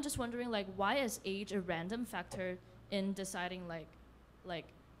 And I'm just wondering, like, why is age a random factor in deciding like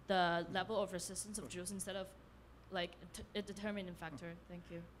the level of resistance of Jews instead of like a determining factor? Thank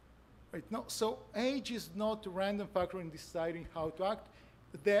you. Right. No, so age is not a random factor in deciding how to act.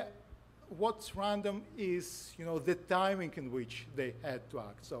 What's random is, the timing in which they had to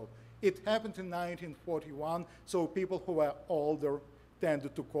act. So it happened in 1941, so people who were older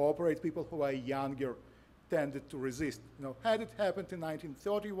tended to cooperate, people who were younger tended to resist. Had it happened in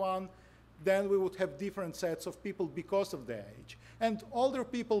 1931, then we would have different sets of people because of their age. And older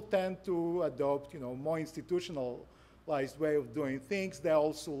people tend to adopt, more institutionalized way of doing things. They're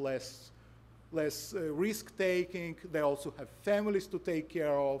also less risk-taking. They also have families to take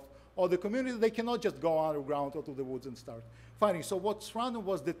care of. Or the community, they cannot just go underground or to the woods and start fighting. So what's random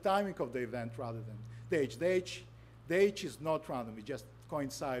was the timing of the event rather than the age. The age is not random. It just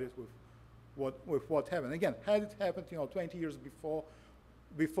coincided with what happened. Again, had it happened 20 years before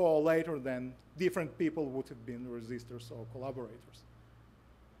or later, then different people would have been resistors or collaborators.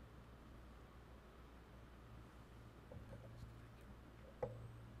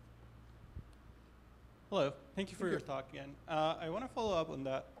 Hello, thank you for your talk again. I want to follow up on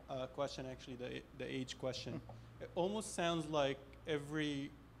that question, actually, the age question. It almost sounds like every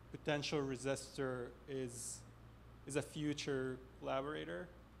potential resistor is a future collaborator.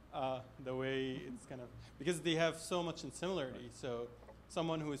 the way it's kind of, because they have so much in similarity. So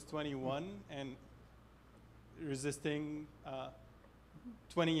someone who is 21 and resisting,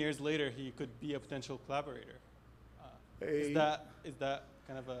 20 years later, he could be a potential collaborator. Is that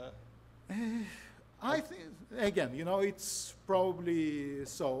kind of a... I think, again, it's probably,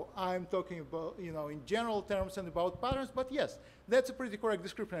 so I'm talking about, in general terms and about patterns, but yes, that's a pretty correct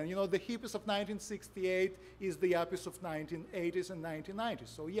description. The hippies of 1968 is the yuppies of 1980s and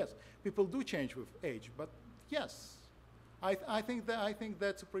 1990s. So yes, people do change with age, but yes, I think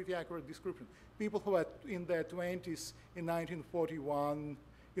that's a pretty accurate description. People who are in their 20s in 1941,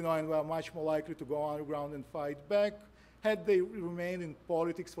 and were much more likely to go underground and fight back, had they remained in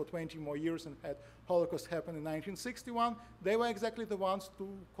politics for 20 more years and had Holocaust happen in 1961, they were exactly the ones to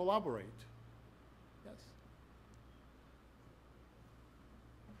collaborate. Yes.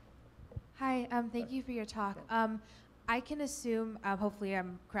 Hi, thank you for your talk. I can assume, hopefully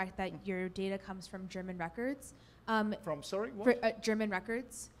I'm correct, that your data comes from German records. From, sorry, what? German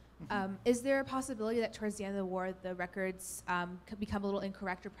records. Is there a possibility that towards the end of the war, the records could become a little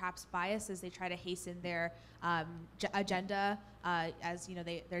incorrect or perhaps biased as they try to hasten their agenda as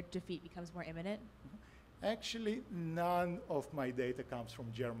their defeat becomes more imminent? Actually, none of my data comes from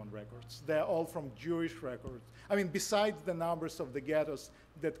German records. They're all from Jewish records. I mean, besides the numbers of the ghettos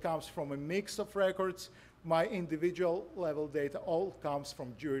that comes from a mix of records, my individual level data all comes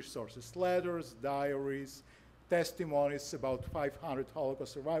from Jewish sources. Letters, diaries, testimonies, about 500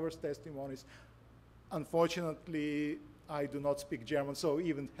 Holocaust survivors' testimonies. Unfortunately, I do not speak German, so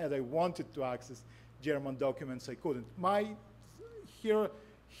even had I wanted to access German documents, I couldn't.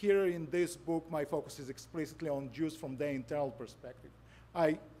 Here in this book, my focus is explicitly on Jews from their internal perspective.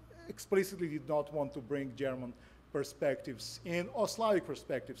 I explicitly did not want to bring German perspectives in, or Slavic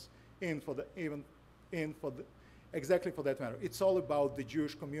perspectives in exactly for that matter. It's all about the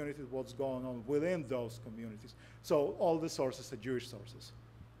Jewish community, what's going on within those communities. So all the sources are Jewish sources.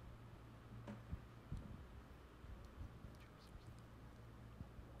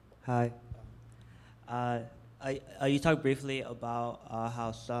 Hi. You talked briefly about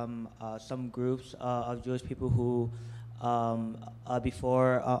how some groups of Jewish people who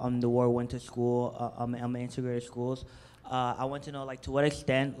before the war went to school, integrated schools. I want to know, to what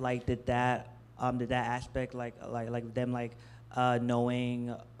extent, did that aspect, them,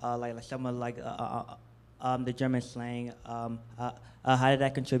 knowing, some of, the German slang, how did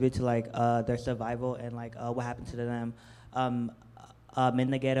that contribute to, their survival and, what happened to them in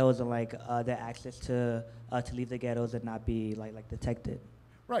the ghettos and, their access to leave the ghettos and not be, detected?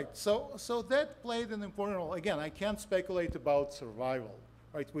 Right, so that played an important role. Again, I can't speculate about survival,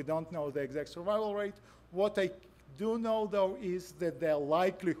 right? We don't know the exact survival rate. What I do know, though, is that their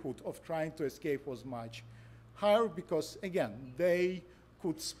likelihood of trying to escape was much higher because, again, they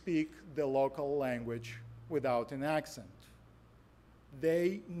could speak the local language without an accent.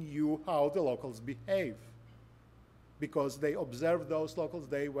 They knew how the locals behave because they observed those locals,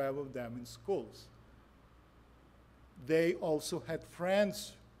 they were with them in schools. They also had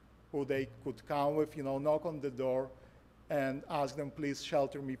friends who they could come with, knock on the door and ask them, please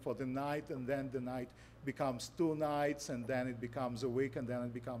shelter me for the night, and then the night becomes 2 nights, and then it becomes a week, and then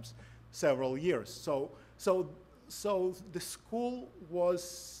it becomes several years. So the school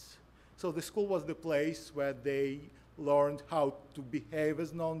was the place where they learned how to behave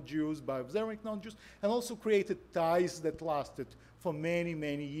as non-Jews by observing non-Jews, and also created ties that lasted for many,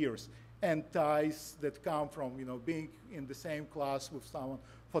 many years, and ties that come from being in the same class with someone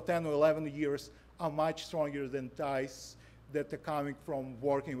for 10 or 11 years are much stronger than ties that are coming from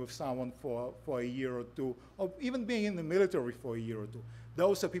working with someone for a year or two, or even being in the military for a year or two.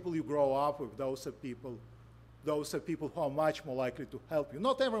 Those are people you grow up with. Those are people who are much more likely to help you.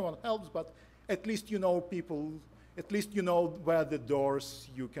 Not everyone helps, but at least you know people, at least you know where the doors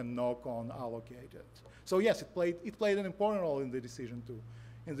you can knock on are located. So yes, it played an important role in the decision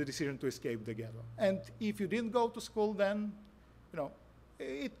to escape the ghetto. And if you didn't go to school, then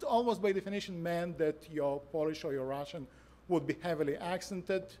it almost by definition meant that your Polish or your Russian would be heavily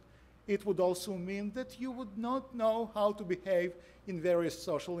accented. It would also mean that you would not know how to behave in various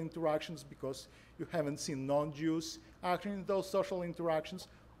social interactions because you haven't seen non-Jews acting in those social interactions,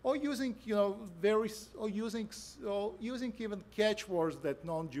 or using using even catchwords that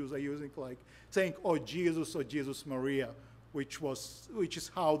non-Jews are using, like saying "Oh Jesus" or "Jesus Maria," which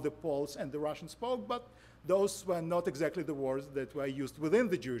is how the Poles and the Russians spoke, but those were not exactly the words that were used within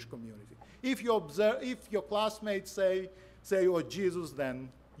the Jewish community. If your classmates say "Oh Jesus," then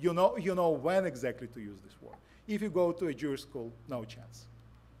you know when exactly to use this word. If you go to a Jewish school, no chance.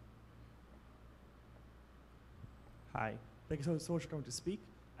 Hi, thank you so much for coming to speak.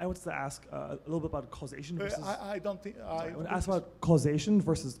 I wanted to ask a little bit about causation versus. I don't think. I want to ask about causation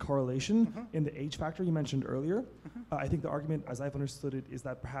versus correlation in the age factor you mentioned earlier. I think the argument, as I've understood it, is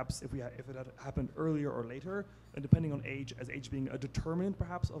that perhaps if it had happened earlier or later, and depending on age, as age being a determinant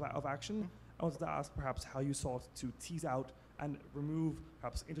perhaps of action, I wanted to ask perhaps how you sought to tease out and remove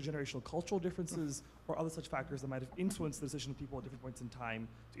perhaps intergenerational cultural differences or other such factors that might have influenced the decision of people at different points in time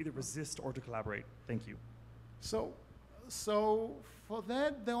to either resist or to collaborate. Thank you. So for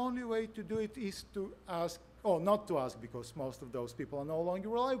that, the only way to do it is to ask, or not to ask because most of those people are no longer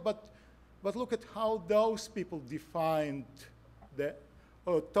alive, but look at how those people defined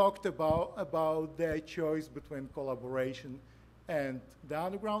or talked about their choice between collaboration and the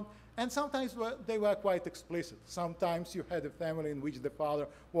underground. And sometimes they were quite explicit. Sometimes you had a family in which the father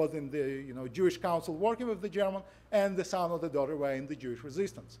was in the Jewish council working with the German, and the son or the daughter were in the Jewish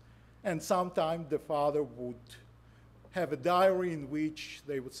resistance. And sometimes the father would have a diary in which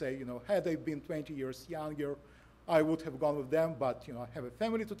they would say, had they been 20 years younger, I would have gone with them, but I have a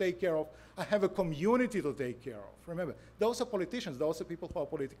family to take care of. I have a community to take care of. Remember, those are politicians. Those are people who are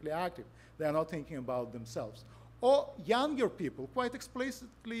politically active. They are not thinking about themselves. Or younger people quite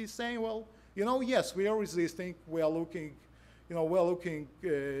explicitly saying, well, yes, we are resisting. We are looking,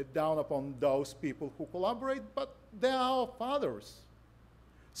 down upon those people who collaborate, but they are our fathers.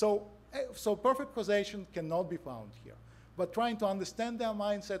 So perfect causation cannot be found here. But trying to understand their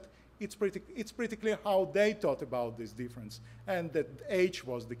mindset, it's pretty clear how they thought about this difference, and that age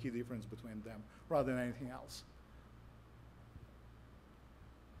was the key difference between them rather than anything else.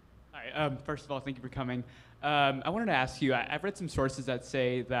 Hi, first of all, thank you for coming. I wanted to ask you, I've read some sources that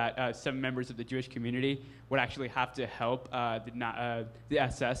say that some members of the Jewish community would actually have to help the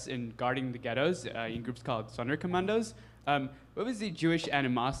SS in guarding the ghettos in groups called Sonderkommandos. What was the Jewish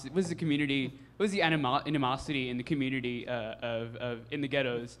animosity? What was the animosity in the community in the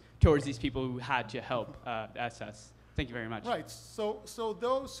ghettos towards these people who had to help the SS? Thank you very much. Right. So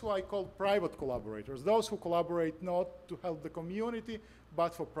those who I call private collaborators, those who collaborate not to help the community,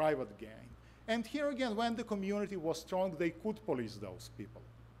 but for private gain. And here again, when the community was strong, they could police those people,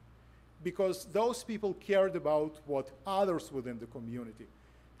 because those people cared about what others within the community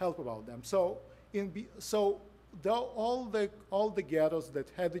help about them. So all the ghettos that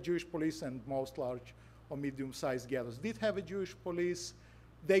had the Jewish police, and most large or medium-sized ghettos did have a Jewish police,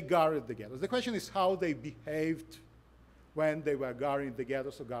 they guarded the ghettos. The question is how they behaved when they were guarding the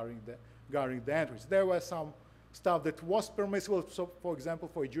ghettos or guarding the entries. There was some stuff that was permissible. So, for example,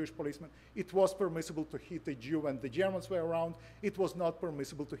 for a Jewish policeman, it was permissible to hit a Jew when the Germans were around. It was not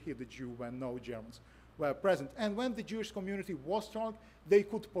permissible to hit a Jew when no Germans were present. And when the Jewish community was strong, they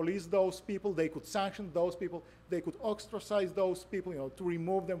could police those people, they could sanction those people, they could ostracize those people, to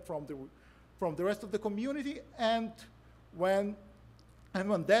remove them from the rest of the community. And when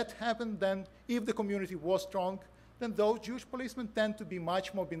that happened, then if the community was strong, then those Jewish policemen tend to be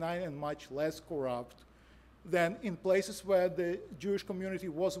much more benign and much less corrupt than in places where the Jewish community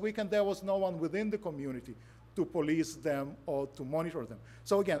was weak and there was no one within the community to police them or to monitor them.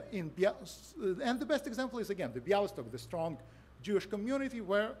 So again, and the best example is, again, the Białystok, the strong Jewish community,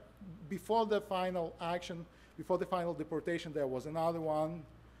 where before the final action, before the final deportation, there was another one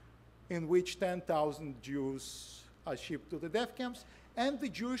in which 10,000 Jews are shipped to the death camps, and the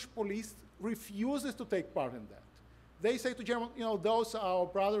Jewish police refuses to take part in that. They say to Germans, those are our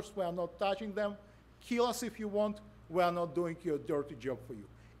brothers, we are not touching them. Kill us if you want, we are not doing your dirty job for you.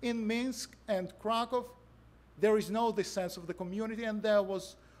 In Minsk and Krakow, there is no this sense of the community,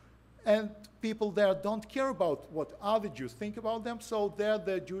 and people there don't care about what other Jews think about them, so there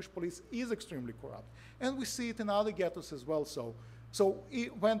the Jewish police is extremely corrupt. And we see it in other ghettos as well. So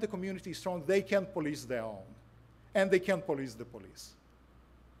when the community is strong, they can police their own, and they can police the police.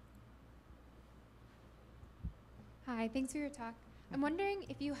 Hi, thanks for your talk. I'm wondering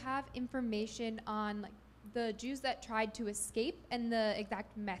if you have information on the Jews that tried to escape and the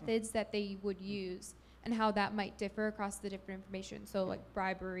exact methods that they would use, and how that might differ across the different information. So like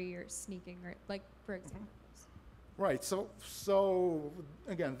bribery or sneaking, or for example. Right. So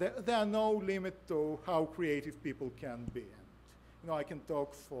again, there are no limit to how creative people can be. And, I can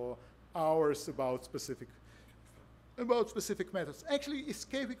talk for hours about specific methods. Actually,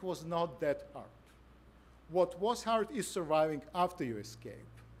 escaping was not that hard. What was hard is surviving after you escape.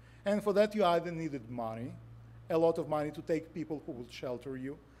 And for that, you either needed money, a lot of money to take people who would shelter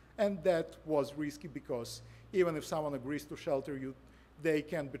you. And that was risky because even if someone agrees to shelter you, they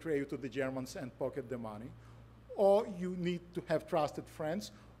can betray you to the Germans and pocket the money. Or you need to have trusted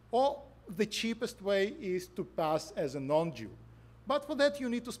friends. Or the cheapest way is to pass as a non-Jew. But for that, you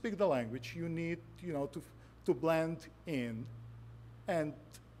need to speak the language. You need to blend in. And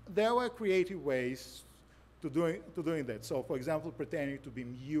there were creative ways to doing that. So, for example, pretending to be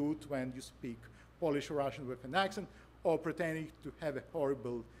mute when you speak Polish or Russian with an accent, or pretending to have a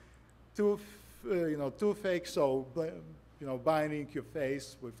horrible toothache, so binding your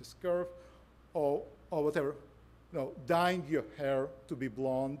face with a scarf, or whatever, dyeing your hair to be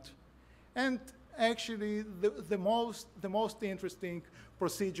blonde. And actually, the most interesting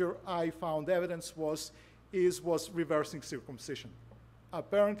procedure I found evidence was reversing circumcision.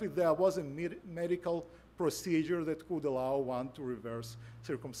 Apparently, there was a medical procedure that could allow one to reverse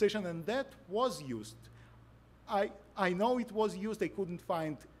circumcision, and that was used. I know it was used. I couldn't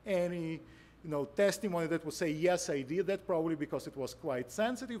find any testimony that would say, yes, I did that, probably because it was quite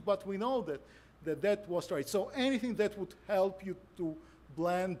sensitive, but we know that was right. So anything that would help you to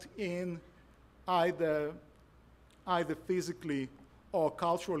blend in either physically or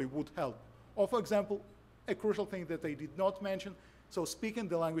culturally would help. Or, for example, a crucial thing that I did not mention, so speaking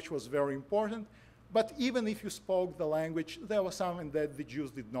the language was very important, but even if you spoke the language, there was something that the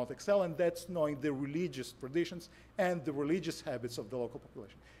Jews did not excel, and that's knowing the religious traditions and the religious habits of the local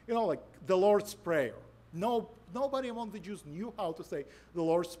population. Like the Lord's Prayer. Nobody among the Jews knew how to say the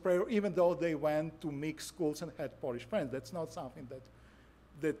Lord's Prayer, even though they went to mixed schools and had Polish friends. That's not something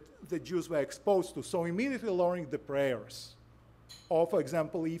that the Jews were exposed to. So immediately learning the prayers. Or, for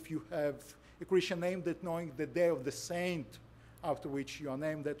example, if you have a Christian name, that knowing the day of the saint after which you are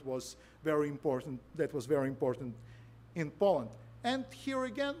named, that was very important. That was very important in Poland. And here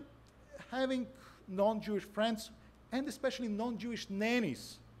again, having non-Jewish friends, and especially non-Jewish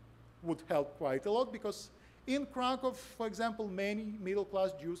nannies, would help quite a lot, because in Krakow, for example, many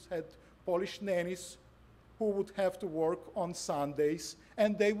middle-class Jews had Polish nannies who would have to work on Sundays,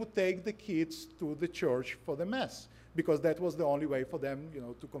 and they would take the kids to the church for the Mass, because that was the only way for them,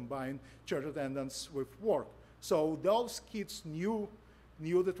 to combine church attendance with work. So those kids knew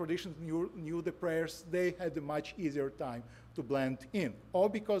the traditions, knew the prayers. They had a much easier time to blend in. Or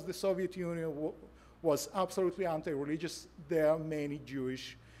because the Soviet Union was absolutely anti-religious, there many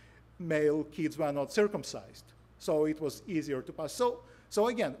Jewish male kids were not circumcised. So it was easier to pass. So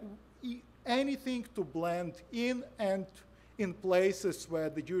again, anything to blend in, and in places where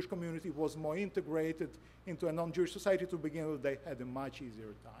the Jewish community was more integrated into a non-Jewish society to begin with, they had a much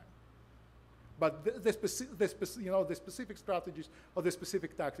easier time. But the specific strategies or the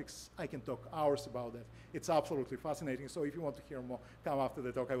specific tactics, I can talk hours about that. It's absolutely fascinating. So if you want to hear more, come after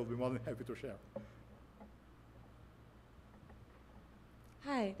the talk. I will be more than happy to share.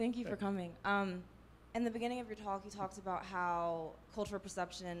 Hi, thank you for coming. In the beginning of your talk, you talked about how cultural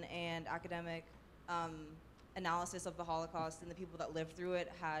perception and academic analysis of the Holocaust and the people that lived through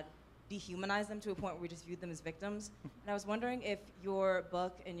it had dehumanized them to a point where we just viewed them as victims. And I was wondering if your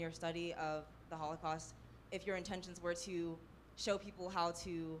book and your study of the Holocaust, if your intentions were to show people how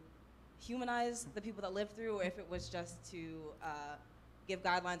to humanize the people that lived through, or if it was just to give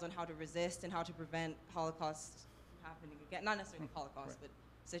guidelines on how to resist and how to prevent Holocaust from happening again. Not necessarily Holocaust, but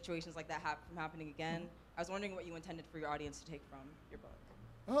situations like that from happening again. I was wondering what you intended for your audience to take from your book.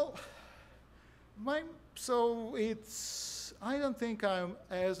 Well, I don't think I'm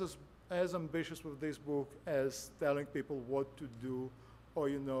as ambitious with this book as telling people what to do,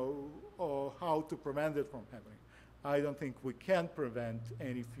 or how to prevent it from happening. I don't think we can prevent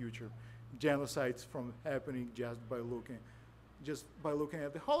any future genocides from happening just by looking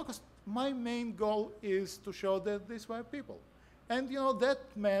at the Holocaust. My main goal is to show that these were people. And that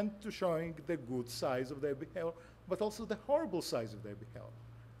meant to showing the good sides of their behavior, but also the horrible sides of their behavior.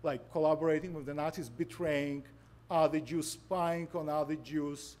 Like collaborating with the Nazis, betraying other Jews, spying on other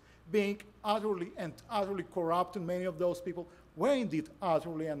Jews, being utterly corrupt, and many of those people were indeed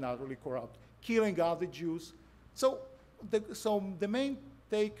utterly corrupt, killing other Jews. So the main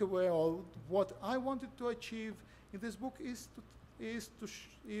takeaway, or what I wanted to achieve in this book, is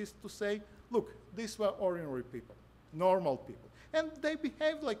to say, look, these were ordinary people, normal people, and they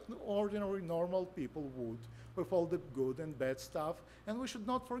behaved like ordinary, normal people would, with all the good and bad stuff, and we should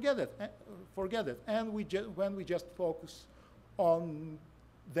not forget it. And when we just focus on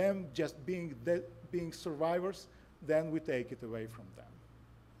them just being survivors, then we take it away from them.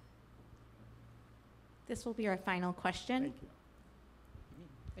 This will be our final question. Thank you.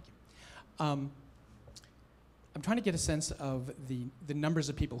 Thank you. I'm trying to get a sense of the numbers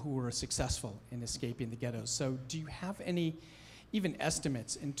of people who were successful in escaping the ghettos. So do you have any even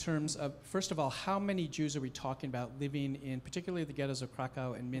estimates in terms of, first of all, how many Jews are we talking about living in particularly the ghettos of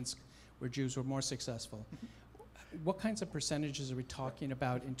Krakow and Minsk, where Jews were more successful? What kinds of percentages are we talking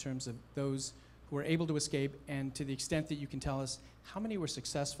about in terms of those who were able to escape, and to the extent that you can tell us how many were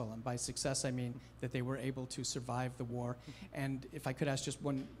successful, and by success I mean that they were able to survive the war. And if I could ask just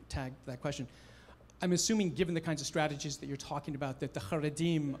one tag to that question, I'm assuming, given the kinds of strategies that you're talking about, that the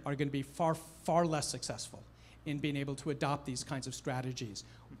Haredim are going to be far, far less successful in being able to adopt these kinds of strategies.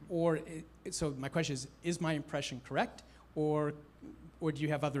 Or, so my question is my impression correct, or do you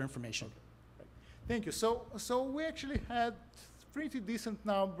have other information? Okay. Thank you. So we actually had pretty decent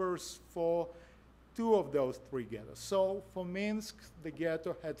numbers for 2 of those 3 ghettos. So for Minsk, the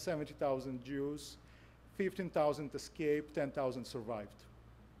ghetto had 70,000 Jews, 15,000 escaped, 10,000 survived.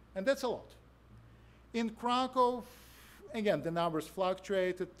 And that's a lot. In Krakow, again, the numbers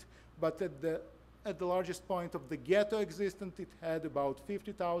fluctuated, but at the largest point of the ghetto existence, it had about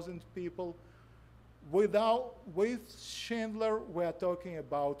 50,000 people. With Schindler, we're talking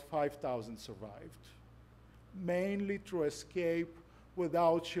about 5,000 survived, mainly through escape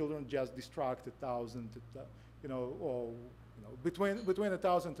without children, just distracted 1,000, between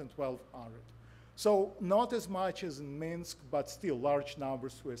 1,000 and 1,200. So not as much as in Minsk, but still large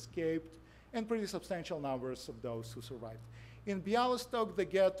numbers who escaped, and pretty substantial numbers of those who survived. In Bialystok, the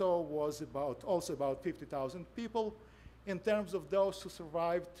ghetto was also about 50,000 people. In terms of those who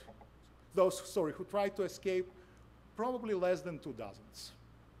survived, who tried to escape, probably less than 2 dozens.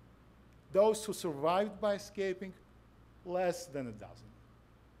 Those who survived by escaping, less than a dozen.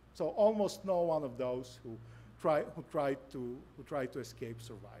 So almost no one of those who tried to escape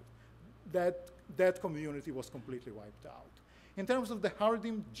survived. That community was completely wiped out. In terms of the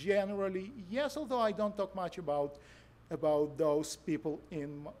Haredim, generally, yes, although I don't talk much about those people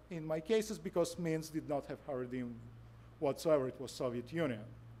in my cases, because Minsk did not have Haredim whatsoever. It was Soviet Union.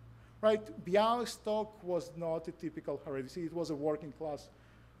 Right? Bialystok was not a typical Haredi. See, it was a working class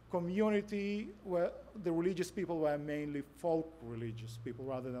community where the religious people were mainly folk religious people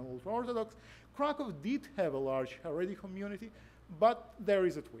rather than ultra-Orthodox. Krakow did have a large Haredi community, but there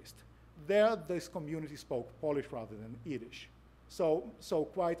is a twist. There, this community spoke Polish rather than Yiddish. So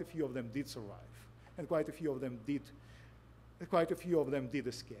quite a few of them did survive, and quite a few of them did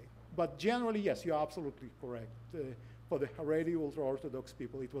escape. But generally, yes, you're absolutely correct. For the Haredi ultra-Orthodox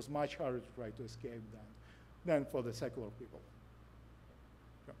people, it was much harder to try to escape than for the secular people.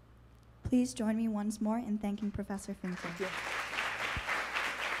 Yeah. Please join me once more in thanking Professor Finkel.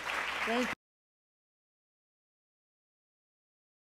 Thank you.